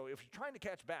 You know, if you're trying to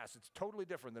catch bass, it's totally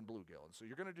different than bluegill. And so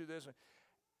you're going to do this.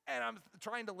 And I'm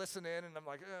trying to listen in, and I'm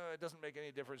like, it doesn't make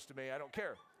any difference to me. I don't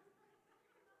care.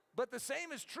 But the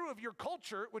same is true of your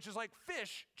culture, which is like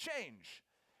fish change.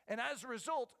 And as a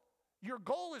result, your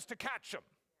goal is to catch them.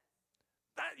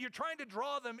 You're trying to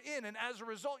draw them in, and as a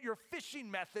result, your fishing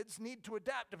methods need to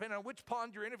adapt depending on which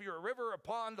pond you're in. If you're a river, a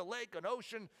pond, a lake, an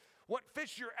ocean, what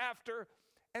fish you're after.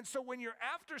 And so when you're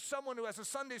after someone who has a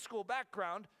Sunday school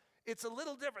background, it's a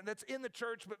little different. That's in the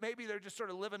church, but maybe they're just sort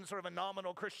of living sort of a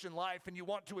nominal Christian life, and you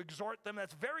want to exhort them.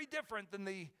 That's very different than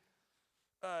the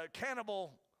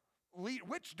cannibal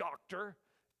witch doctor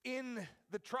in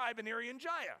the tribe in Irian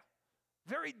Jaya.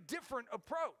 Very different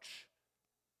approach.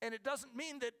 And it doesn't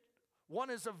mean that one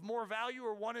is of more value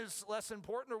or one is less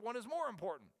important or one is more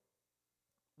important.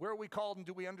 Where are we called, and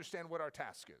do we understand what our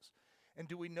task is? And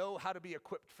do we know how to be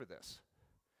equipped for this?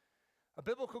 A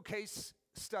biblical case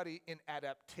study in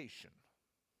adaptation.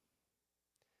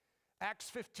 Acts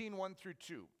 15, 1 through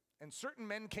 2. And certain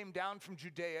men came down from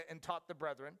Judea and taught the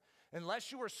brethren,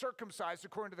 unless you are circumcised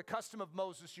according to the custom of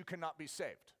Moses, you cannot be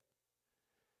saved.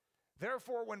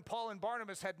 Therefore, when Paul and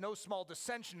Barnabas had no small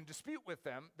dissension and dispute with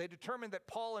them, they determined that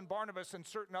Paul and Barnabas and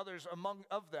certain others among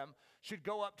of them should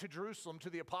go up to Jerusalem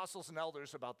to the apostles and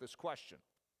elders about this question.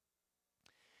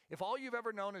 If all you've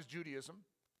ever known is Judaism,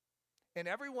 and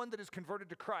everyone that is converted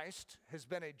to Christ has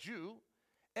been a Jew,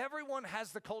 everyone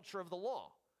has the culture of the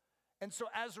law. And so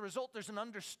as a result, there's an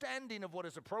understanding of what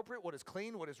is appropriate, what is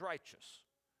clean, what is righteous.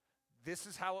 This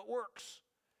is how it works.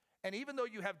 And even though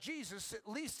you have Jesus, at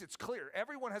least it's clear.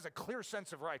 Everyone has a clear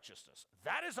sense of righteousness.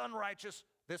 That is unrighteous.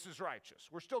 This is righteous.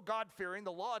 We're still God-fearing.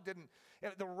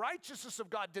 The righteousness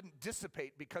of God didn't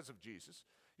dissipate because of Jesus.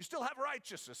 You still have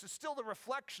righteousness. It's still the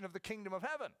reflection of the kingdom of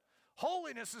heaven.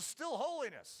 Holiness is still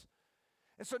holiness.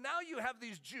 And so now you have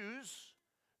these Jews,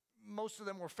 most of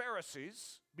them were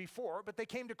Pharisees before, but they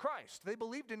came to Christ. They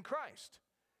believed in Christ.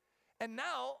 And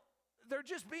now they're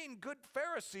just being good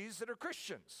Pharisees that are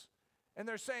Christians. And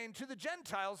they're saying to the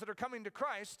Gentiles that are coming to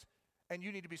Christ, and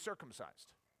you need to be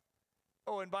circumcised.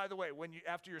 Oh, and by the way,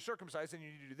 after you're circumcised, then you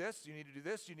need to do this, you need to do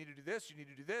this, you need to do this, you need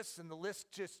to do this, and the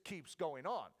list just keeps going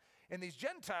on. And these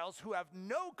Gentiles who have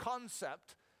no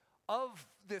concept of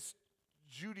this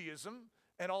Judaism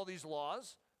and all these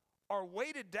laws are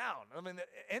weighted down. I mean,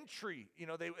 the entry,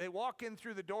 they walk in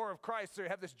through the door of Christ, they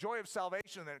have this joy of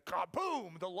salvation, and then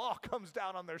kaboom, the law comes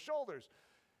down on their shoulders.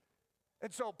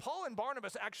 And so Paul and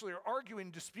Barnabas actually are arguing,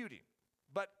 disputing.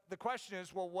 But the question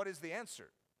is, well, what is the answer?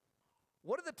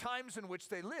 What are the times in which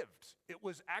they lived? It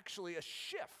was actually a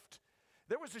shift.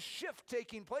 There was a shift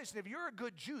taking place. And if you're a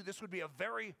good Jew, this would be a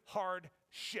very hard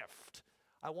shift.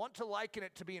 I want to liken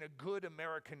it to being a good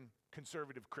American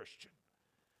conservative Christian.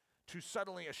 To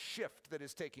suddenly a shift that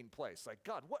is taking place. Like,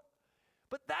 God, what?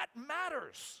 But that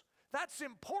matters. That's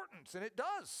important, and it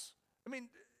does. I mean,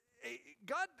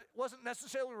 God wasn't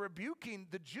necessarily rebuking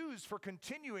the Jews for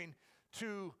continuing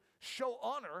to show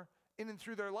honor in and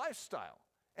through their lifestyle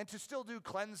and to still do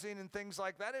cleansing and things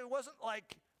like that. It wasn't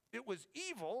like it was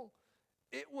evil.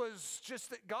 It was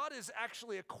just that God is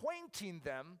actually acquainting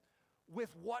them with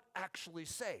what actually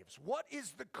saves. What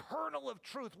is the kernel of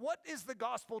truth? What is the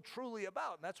gospel truly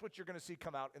about? And that's what you're going to see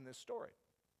come out in this story.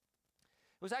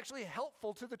 It was actually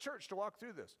helpful to the church to walk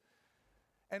through this.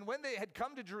 And when they had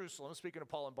come to Jerusalem, speaking of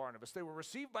Paul and Barnabas, they were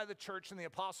received by the church and the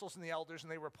apostles and the elders,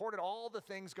 and they reported all the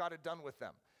things God had done with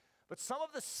them. But some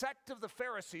of the sect of the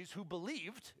Pharisees who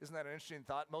believed, isn't that an interesting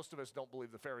thought? Most of us don't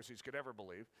believe the Pharisees could ever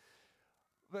believe.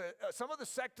 But some of the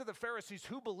sect of the Pharisees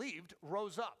who believed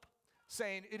rose up,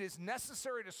 saying it is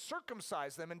necessary to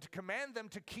circumcise them and to command them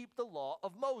to keep the law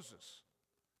of Moses.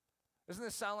 Doesn't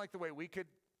this sound like the way we could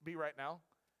be right now?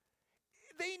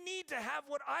 They need to have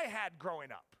what I had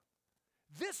growing up.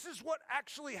 This is what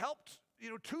actually helped,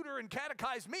 tutor and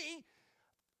catechize me.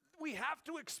 We have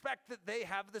to expect that they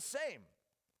have the same.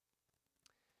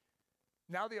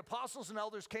 Now the apostles and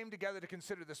elders came together to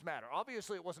consider this matter.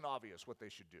 Obviously, it wasn't obvious what they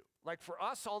should do. Like for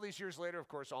us, all these years later, of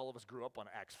course, all of us grew up on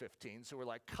Acts 15. So we're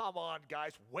like, come on,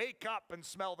 guys, wake up and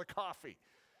smell the coffee.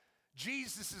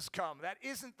 Jesus has come. That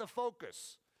isn't the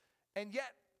focus. And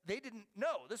yet, they didn't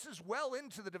know. This is well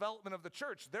into the development of the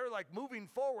church. They're like moving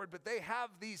forward, but they have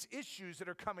these issues that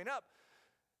are coming up.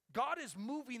 God is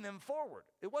moving them forward.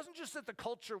 It wasn't just that the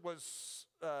culture was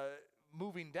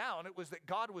moving down. It was that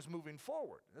God was moving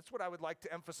forward. That's what I would like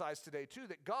to emphasize today too,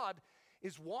 that God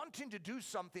is wanting to do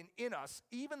something in us.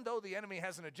 Even though the enemy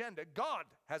has an agenda, God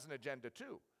has an agenda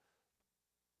too.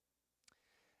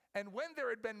 And when there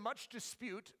had been much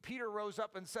dispute, Peter rose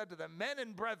up and said to them, men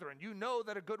and brethren, you know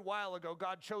that a good while ago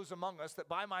God chose among us that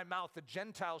by my mouth the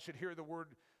Gentiles should hear the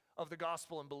word of the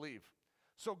gospel and believe.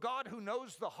 So God, who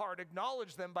knows the heart,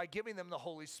 acknowledged them by giving them the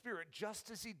Holy Spirit, just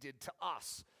as he did to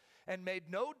us, and made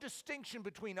no distinction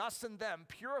between us and them,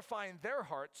 purifying their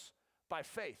hearts by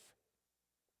faith.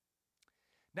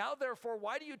 Now, therefore,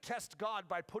 why do you test God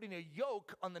by putting a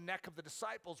yoke on the neck of the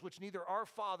disciples, which neither our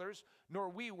fathers nor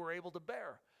we were able to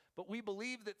bear? But we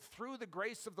believe that through the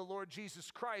grace of the Lord Jesus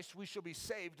Christ, we shall be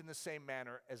saved in the same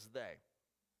manner as they.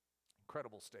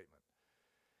 Incredible statement.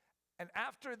 And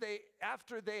after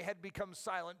they had become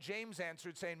silent, James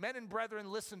answered, saying, men and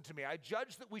brethren, listen to me. I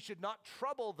judge that we should not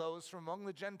trouble those from among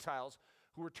the Gentiles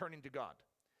who are turning to God,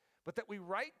 but that we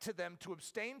write to them to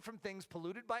abstain from things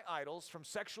polluted by idols, from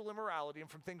sexual immorality, and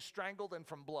from things strangled, and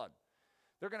from blood.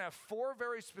 They're going to have 4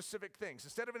 very specific things.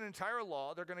 Instead of an entire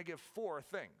law, they're going to give 4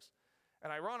 things.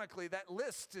 And ironically, that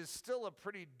list is still a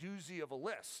pretty doozy of a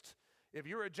list. If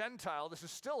you're a Gentile, this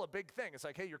is still a big thing. It's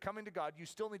like, hey, you're coming to God. You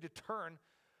still need to turn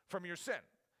from your sin.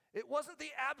 It wasn't the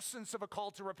absence of a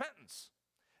call to repentance.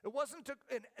 It wasn't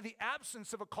the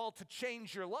absence of a call to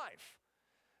change your life.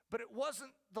 But it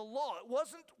wasn't the law. It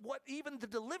wasn't what even the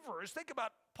deliverers, think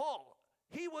about Paul.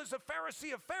 He was a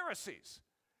Pharisee of Pharisees.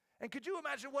 And could you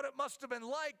imagine what it must have been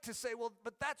like to say, well,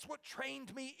 but that's what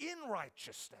trained me in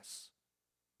righteousness?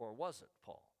 Or was it,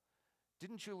 Paul?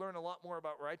 Didn't you learn a lot more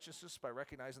about righteousness by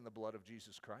recognizing the blood of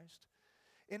Jesus Christ?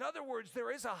 In other words,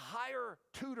 there is a higher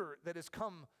tutor that has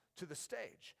come to the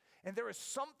stage. And there is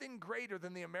something greater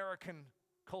than the American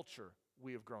culture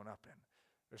we have grown up in.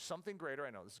 There's something greater,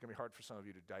 I know this is going to be hard for some of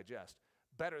you to digest,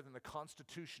 better than the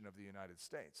Constitution of the United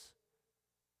States.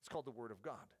 It's called the Word of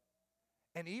God.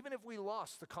 And even if we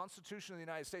lost the Constitution of the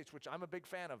United States, which I'm a big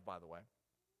fan of, by the way,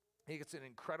 I think it's an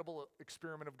incredible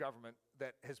experiment of government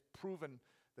that has proven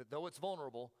that though it's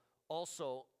vulnerable,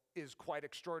 also is quite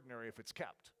extraordinary if it's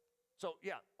kept. So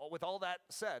yeah, with all that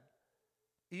said,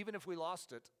 even if we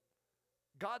lost it,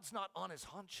 God's not on his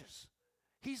haunches.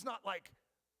 He's not like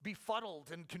befuddled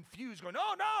and confused going,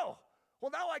 oh no,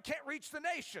 well now I can't reach the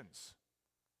nations.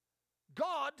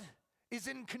 God is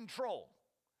in control.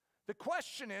 The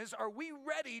question is, are we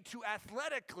ready to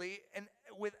athletically and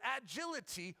with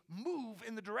agility move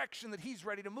in the direction that he's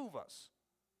ready to move us?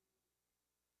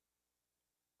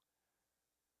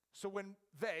 So when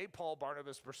they, Paul,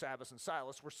 Barnabas, Barsabbas, and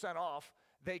Silas, were sent off,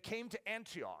 they came to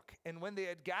Antioch. And when they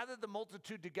had gathered the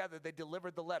multitude together, they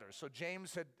delivered the letter. So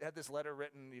James had this letter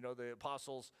written, the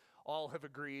apostles all have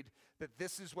agreed that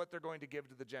this is what they're going to give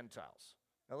to the Gentiles.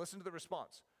 Now listen to the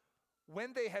response.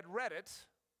 When they had read it,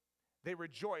 they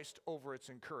rejoiced over its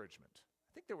encouragement. I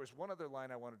think there was one other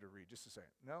line I wanted to read, just a second.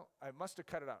 No, I must have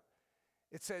cut it out.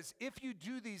 It says, if you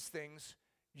do these things,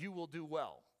 you will do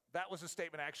well. That was a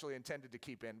statement I actually intended to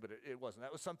keep in, but it wasn't.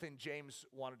 That was something James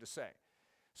wanted to say.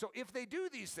 So if they do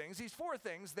these things, these four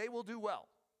things, they will do well.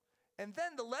 And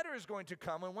then the letter is going to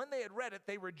come, and when they had read it,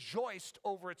 they rejoiced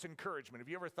over its encouragement. Have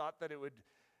you ever thought that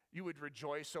you would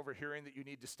rejoice over hearing that you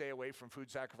need to stay away from food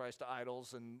sacrificed to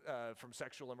idols and from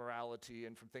sexual immorality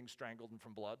and from things strangled and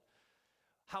from blood?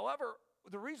 However,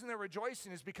 the reason they're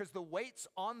rejoicing is because the weights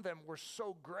on them were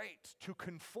so great to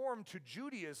conform to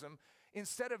Judaism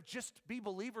instead of just be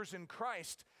believers in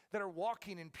Christ that are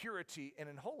walking in purity and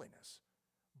in holiness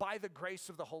by the grace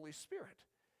of the Holy Spirit.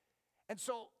 And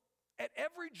so at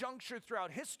every juncture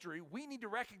throughout history, we need to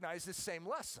recognize this same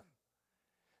lesson.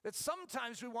 That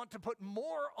sometimes we want to put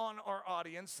more on our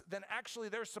audience than actually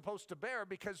they're supposed to bear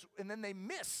and then they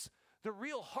miss the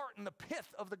real heart and the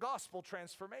pith of the gospel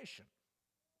transformation.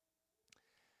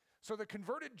 So the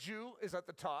converted Jew is at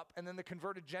the top and then the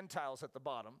converted Gentiles at the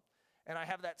bottom. And I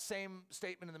have that same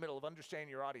statement in the middle of understanding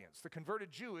your audience. The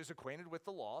converted Jew is acquainted with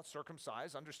the law,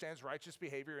 circumcised, understands righteous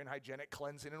behavior and hygienic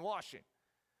cleansing and washing.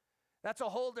 That's a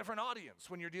whole different audience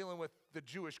when you're dealing with the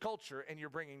Jewish culture and you're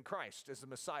bringing Christ as the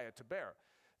Messiah to bear.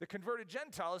 The converted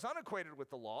Gentile is unacquainted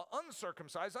with the law,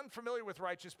 uncircumcised, unfamiliar with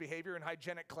righteous behavior and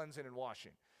hygienic cleansing and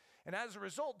washing. And as a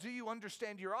result, do you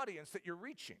understand your audience that you're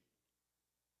reaching?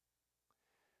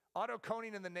 Otto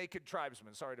Koning and the Naked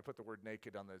Tribesmen. Sorry to put the word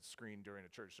naked on the screen during a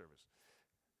church service.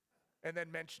 And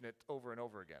then mention it over and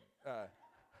over again.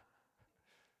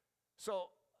 So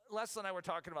Les and I were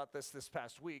talking about this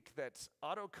past week, that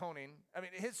Otto Koning,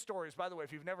 his stories, by the way,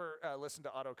 if you've never listened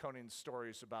to Otto Koning's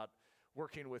stories about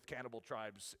working with cannibal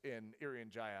tribes in Irian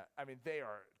Jaya, they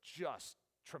are just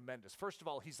tremendous. First of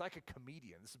all, he's like a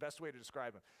comedian. This is the best way to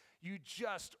describe him. You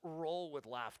just roll with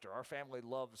laughter. Our family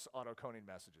loves Otto Koning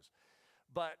messages.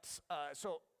 But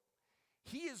so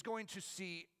he is going to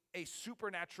see a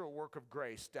supernatural work of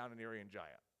grace down in Irian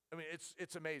Jaya.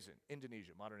 It's amazing.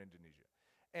 Indonesia, modern Indonesia.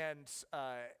 And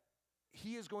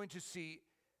he is going to see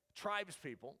tribes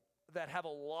people that have a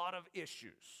lot of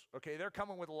issues. Okay, they're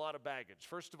coming with a lot of baggage.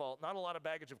 First of all, not a lot of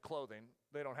baggage of clothing.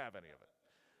 They don't have any of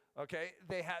it. Okay,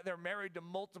 they're married to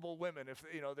multiple women. If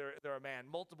they're a man,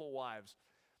 multiple wives.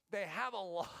 They have a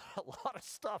lot of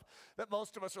stuff that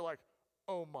most of us are like,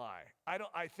 oh my,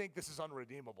 I think this is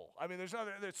unredeemable.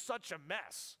 There's such a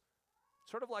mess.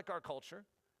 Sort of like our culture.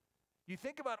 You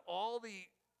think about all the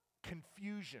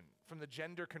confusion from the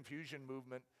gender confusion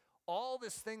movement, all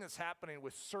this thing that's happening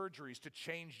with surgeries to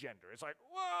change gender. It's like,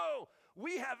 whoa,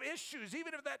 we have issues.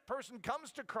 Even if that person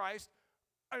comes to Christ,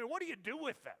 what do you do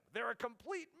with them? They're a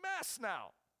complete mess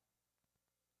now.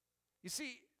 You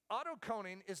see, Otto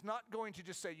Koning is not going to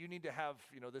just say, you need to have,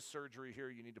 this surgery here,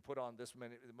 you need to put on this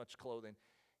much clothing.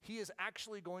 He is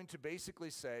actually going to basically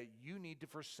say, you need to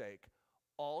forsake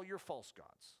all your false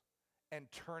gods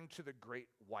and turn to the great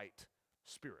white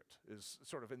spirit, is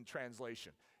sort of in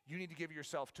translation. You need to give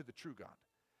yourself to the true God.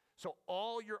 So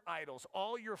all your idols,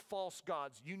 all your false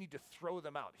gods, you need to throw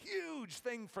them out. Huge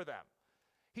thing for them.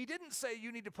 He didn't say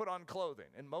you need to put on clothing,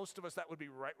 and most of us that would be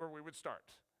right where we would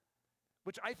start,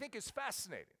 which I think is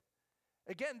fascinating.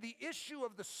 Again, the issue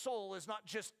of the soul is not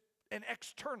just an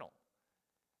external.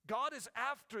 God is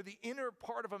after the inner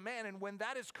part of a man, and when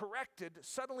that is corrected,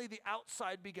 suddenly the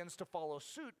outside begins to follow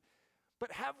suit.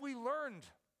 But have we learned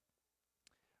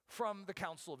from the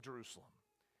Council of Jerusalem?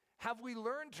 Have we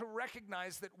learned to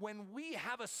recognize that when we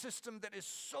have a system that is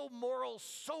so moral,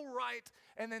 so right,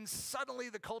 and then suddenly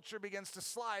the culture begins to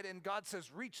slide and God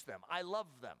says, reach them, I love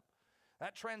them.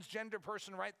 That transgender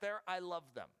person right there, I love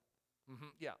them.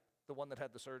 Yeah, the one that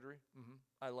had the surgery,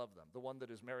 I love them. The one that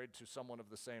is married to someone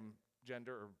of the same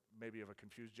gender or maybe of a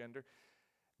confused gender,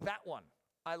 that one,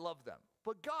 I love them.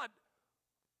 But God,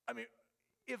 I mean,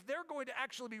 if they're going to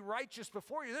actually be righteous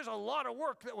before you, there's a lot of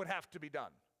work that would have to be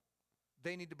done.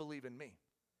 They need to believe in me,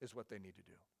 is what they need to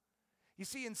do. You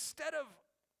see, instead of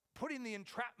putting the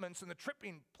entrapments and the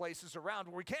tripping places around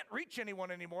where we can't reach anyone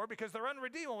anymore because they're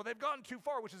unredeemable, they've gone too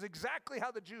far, which is exactly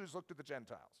how the Jews looked at the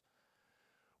Gentiles.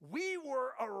 We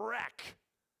were a wreck,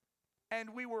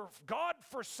 and we were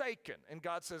God-forsaken. And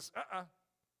God says,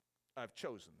 I've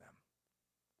chosen them.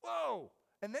 Whoa!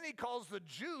 And then he calls the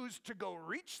Jews to go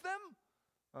reach them?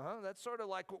 That's sort of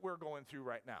like what we're going through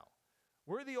right now.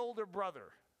 We're the older brother.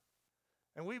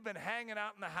 And we've been hanging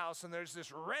out in the house, and there's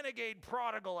this renegade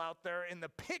prodigal out there in the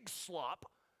pig slop.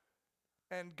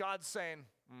 And God's saying,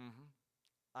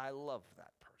 I love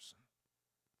that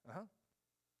person.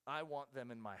 I want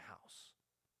them in my house.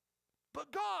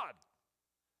 But God,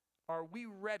 are we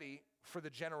ready for the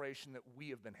generation that we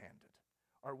have been handed?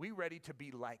 Are we ready to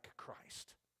be like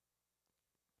Christ?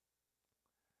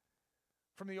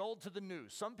 From the old to the new.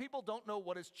 Some people don't know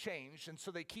what has changed, and so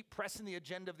they keep pressing the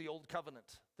agenda of the old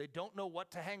covenant. They don't know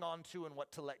what to hang on to and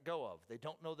what to let go of. They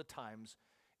don't know the times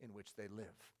in which they live.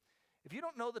 If you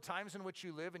don't know the times in which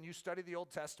you live and you study the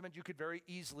Old Testament, you could very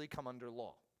easily come under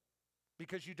law.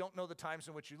 Because you don't know the times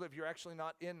in which you live. You're actually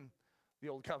not in the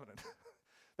Old Covenant.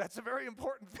 That's a very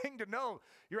important thing to know.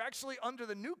 You're actually under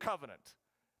the New Covenant.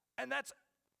 And that's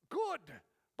good,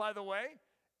 by the way.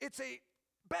 It's a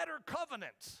better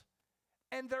covenant.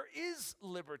 And there is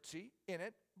liberty in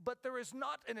it, but there is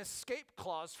not an escape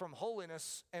clause from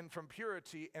holiness and from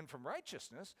purity and from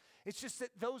righteousness. It's just that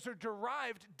those are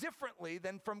derived differently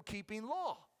than from keeping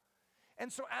law.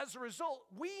 And so as a result,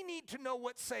 we need to know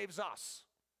what saves us.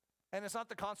 And it's not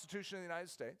the Constitution of the United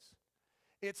States.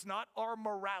 It's not our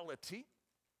morality.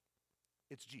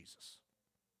 It's Jesus.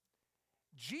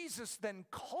 Jesus then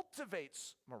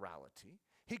cultivates morality.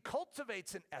 He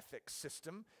cultivates an ethics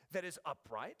system that is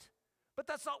upright. But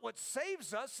that's not what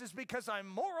saves us, is because I'm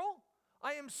moral.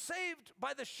 I am saved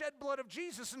by the shed blood of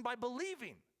Jesus and by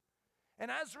believing.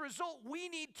 And as a result, we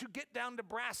need to get down to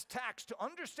brass tacks to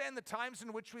understand the times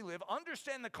in which we live,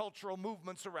 understand the cultural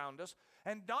movements around us,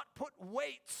 and not put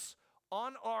weights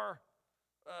on our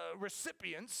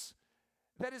recipients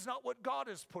that is not what God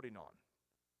is putting on.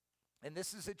 And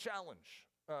this is a challenge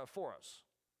for us.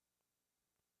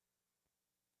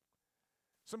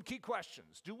 Some key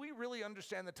questions. Do we really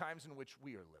understand the times in which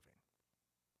we are living?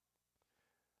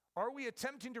 Are we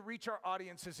attempting to reach our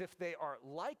audience as if they are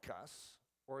like us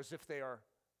or as if they are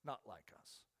not like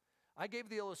us? I gave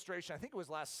the illustration, I think it was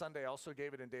last Sunday, I also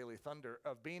gave it in Daily Thunder,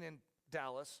 of being in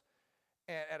Dallas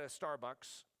at a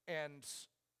Starbucks, and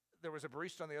there was a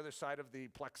barista on the other side of the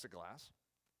plexiglass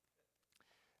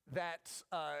that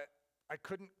I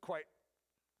couldn't quite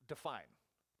define.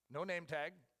 No name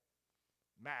tag,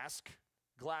 mask,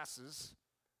 glasses,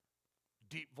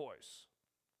 deep voice.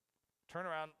 Turn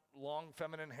around, long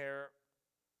feminine hair,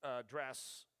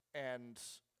 dress, and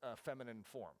feminine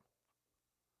form.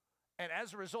 And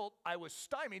as a result, I was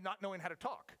stymied not knowing how to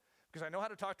talk. Because I know how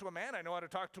to talk to a man, I know how to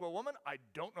talk to a woman, I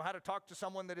don't know how to talk to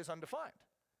someone that is undefined.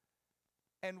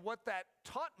 And what that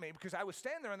taught me, because I was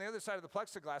standing there on the other side of the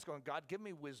plexiglass going, God, give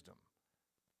me wisdom.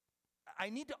 I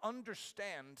need to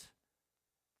understand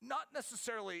not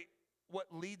necessarily what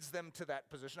leads them to that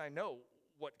position. I know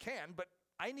what can, but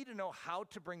I need to know how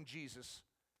to bring Jesus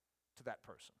to that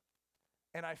person.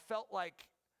 And I felt like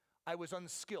I was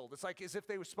unskilled. It's like as if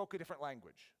they spoke a different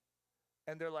language.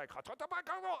 And they're like,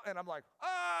 and I'm like,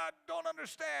 don't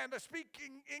understand. I speak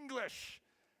English.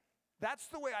 That's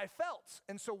the way I felt.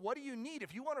 And so what do you need?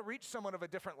 If you want to reach someone of a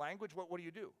different language, what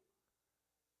do?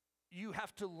 You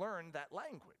have to learn that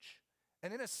language.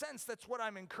 And in a sense, that's what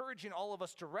I'm encouraging all of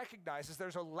us to recognize, is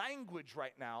there's a language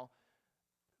right now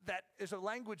that is a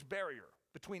language barrier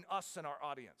between us and our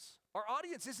audience. Our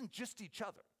audience isn't just each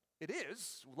other. It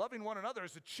is. Loving one another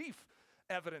is the chief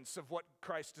evidence of what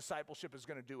Christ's discipleship is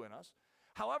going to do in us.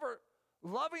 However,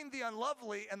 loving the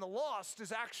unlovely and the lost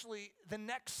is actually the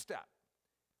next step.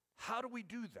 How do we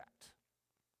do that?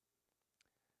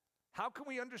 How can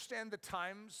we understand the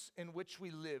times in which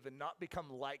we live and not become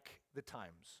like the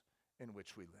times in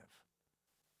which we live?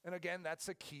 And again, that's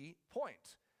a key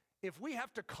point. If we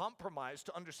have to compromise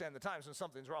to understand the times, then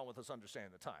something's wrong with us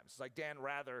understanding the times. It's like Dan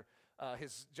Rather,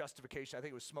 his justification, I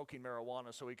think it was smoking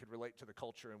marijuana so he could relate to the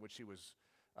culture in which he was.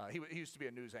 He used to be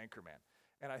a news anchorman.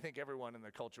 And I think everyone in the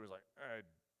culture was like, I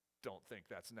don't think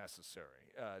that's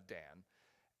necessary, Dan.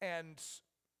 And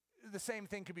the same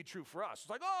thing could be true for us. It's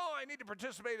like, oh, I need to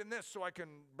participate in this so I can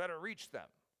better reach them.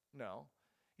 No.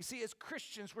 You see, as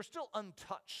Christians, we're still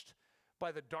untouched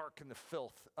by the dark and the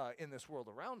filth in this world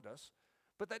around us.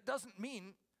 But that doesn't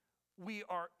mean we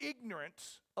are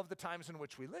ignorant of the times in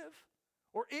which we live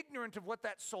or ignorant of what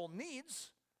that soul needs.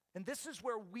 And this is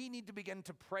where we need to begin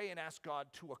to pray and ask God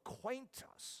to acquaint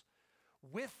us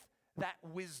with that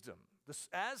wisdom.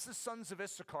 As the sons of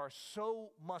Issachar,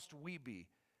 so must we be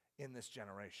in this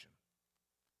generation.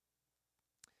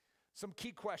 Some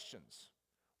key questions.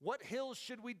 What hills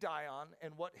should we die on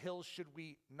and what hills should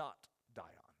we not die on?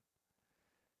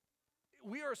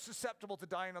 We are susceptible to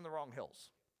dying on the wrong hills.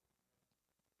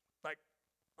 Like,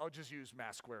 I'll just use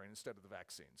mask wearing instead of the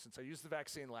vaccine, since I used the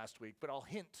vaccine last week, but I'll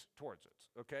hint towards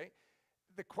it, okay?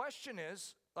 The question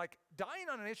is, like, dying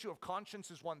on an issue of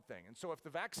conscience is one thing. And so if the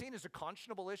vaccine is a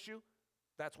conscionable issue,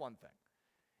 that's one thing.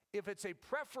 If it's a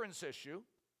preference issue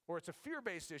or it's a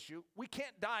fear-based issue, we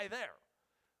can't die there.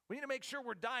 We need to make sure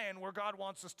we're dying where God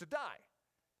wants us to die.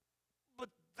 But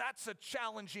that's a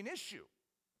challenging issue.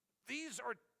 These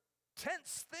are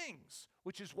tense things,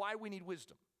 which is why we need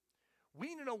wisdom. We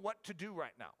need to know what to do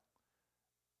right now.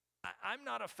 I'm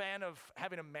not a fan of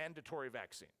having a mandatory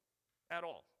vaccine at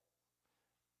all.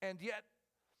 And yet,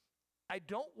 I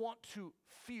don't want to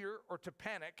fear or to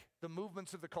panic the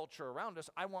movements of the culture around us.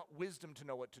 I want wisdom to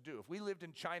know what to do. If we lived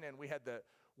in China and we had the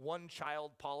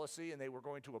one-child policy and they were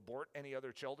going to abort any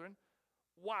other children,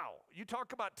 wow, you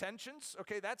talk about tensions?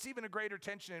 Okay, that's even a greater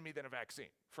tension in me than a vaccine,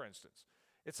 for instance.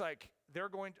 It's like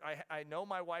I know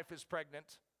my wife is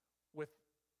pregnant with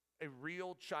a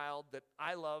real child that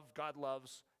I love, God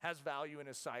loves, has value in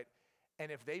his sight,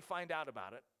 and if they find out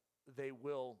about it, they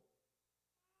will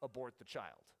abort the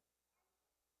child.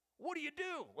 What do you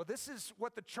do? Well, this is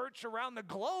what the church around the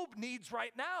globe needs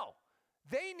right now.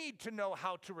 They need to know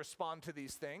how to respond to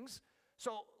these things.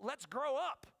 So let's grow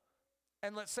up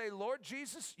and let's say, Lord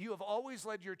Jesus, you have always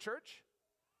led your church.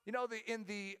 You know,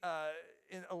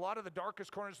 in a lot of the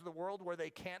darkest corners of the world where they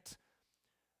can't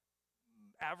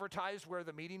advertise where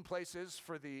the meeting place is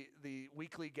for the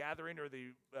weekly gathering or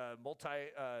the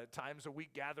times a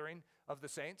week gathering of the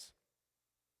saints,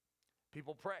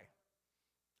 people pray.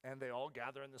 And they all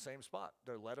gather in the same spot.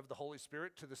 They're led of the Holy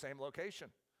Spirit to the same location.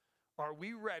 Are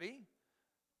we ready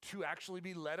to actually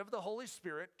be led of the Holy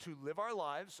Spirit to live our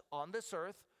lives on this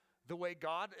earth the way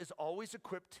God has always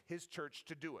equipped his church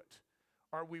to do it?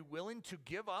 Are we willing to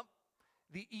give up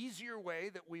the easier way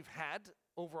that we've had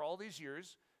over all these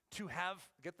years to have,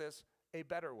 get this, a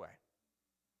better way?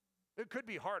 It could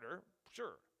be harder,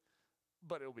 sure,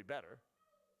 but it'll be better.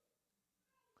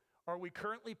 Are we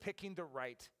currently picking the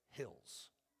right hills?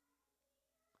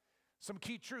 Some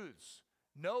key truths.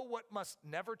 Know what must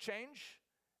never change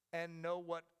and know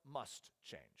what must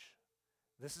change.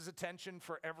 This is a tension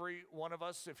for every one of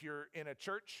us. If you're in a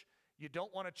church, you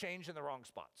don't want to change in the wrong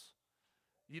spots.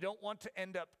 You don't want to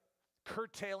end up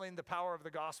curtailing the power of the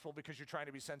gospel because you're trying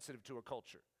to be sensitive to a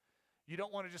culture. You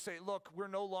don't want to just say, look, we're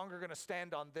no longer going to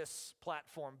stand on this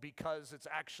platform because it's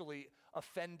actually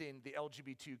offending the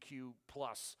LGBTQ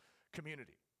plus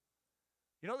community.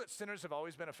 You know that sinners have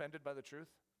always been offended by the truth?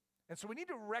 And so we need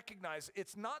to recognize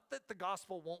it's not that the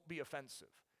gospel won't be offensive.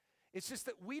 It's just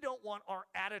that we don't want our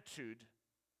attitude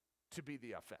to be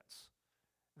the offense.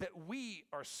 That we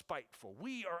are spiteful,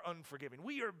 we are unforgiving,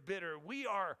 we are bitter, we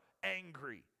are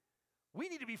angry. We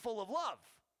need to be full of love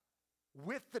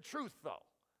with the truth, though.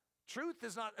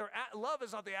 Love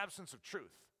is not the absence of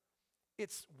truth.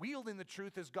 It's wielding the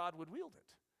truth as God would wield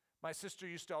it. My sister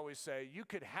used to always say, you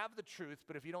could have the truth,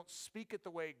 but if you don't speak it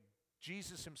the way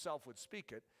Jesus himself would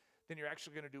speak it, then you're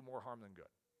actually going to do more harm than good.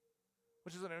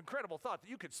 Which is an incredible thought, that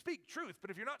you could speak truth, but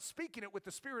if you're not speaking it with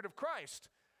the Spirit of Christ,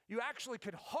 you actually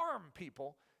could harm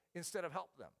people instead of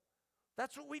help them.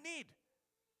 That's what we need.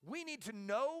 We need to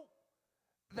know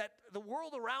that the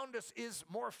world around us is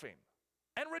morphing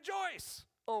and rejoice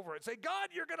over it. Say, God,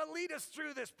 you're going to lead us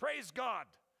through this. Praise God.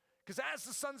 Because as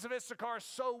the sons of Issachar,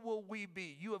 so will we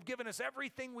be. You have given us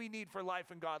everything we need for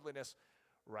life and godliness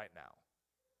right now.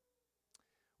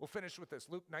 We'll finish with this.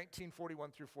 Luke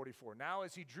 19:41 through 44. Now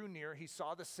as he drew near, he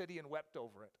saw the city and wept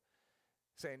over it,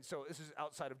 saying, so this is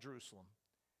outside of Jerusalem.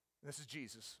 This is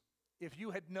Jesus. if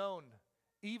you had known,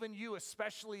 even you,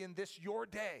 especially in this your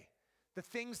day, the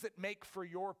things that make for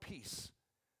your peace.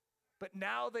 But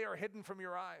now they are hidden from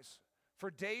your eyes.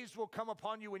 For days will come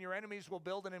upon you when your enemies will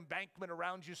build an embankment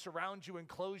around you, surround you, and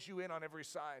close you in on every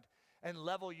side, and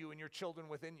level you and your children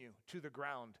within you to the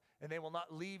ground. And they will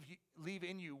not leave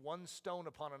in you one stone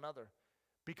upon another,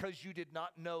 because you did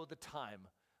not know the time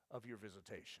of your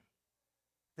visitation.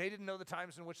 They didn't know the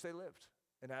times in which they lived.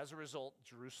 And as a result,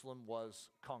 Jerusalem was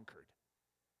conquered.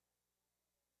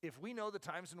 If we know the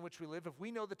times in which we live, if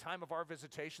we know the time of our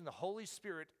visitation, the Holy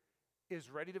Spirit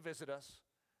is ready to visit us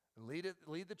and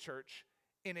lead the church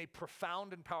in a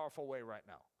profound and powerful way right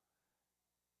now.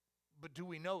 But do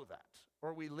we know that? Or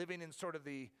are we living in sort of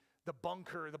the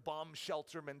bunker, the bomb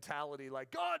shelter mentality, like,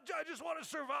 God, I just want to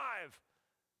survive?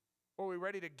 Or are we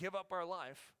ready to give up our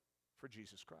life for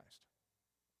Jesus Christ?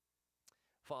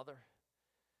 Father,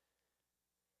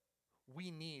 we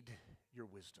need your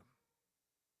wisdom.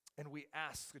 And we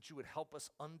ask that you would help us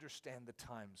understand the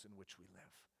times in which we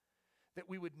live, that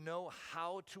we would know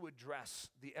how to address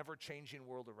the ever-changing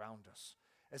world around us,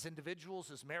 as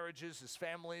individuals, as marriages, as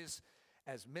families,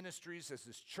 as ministries, as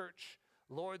this church.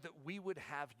 Lord, that we would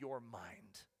have your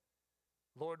mind.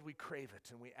 Lord, we crave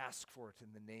it and we ask for it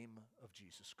in the name of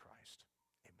Jesus Christ.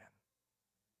 Amen.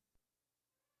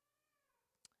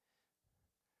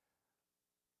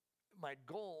 My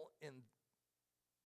goal in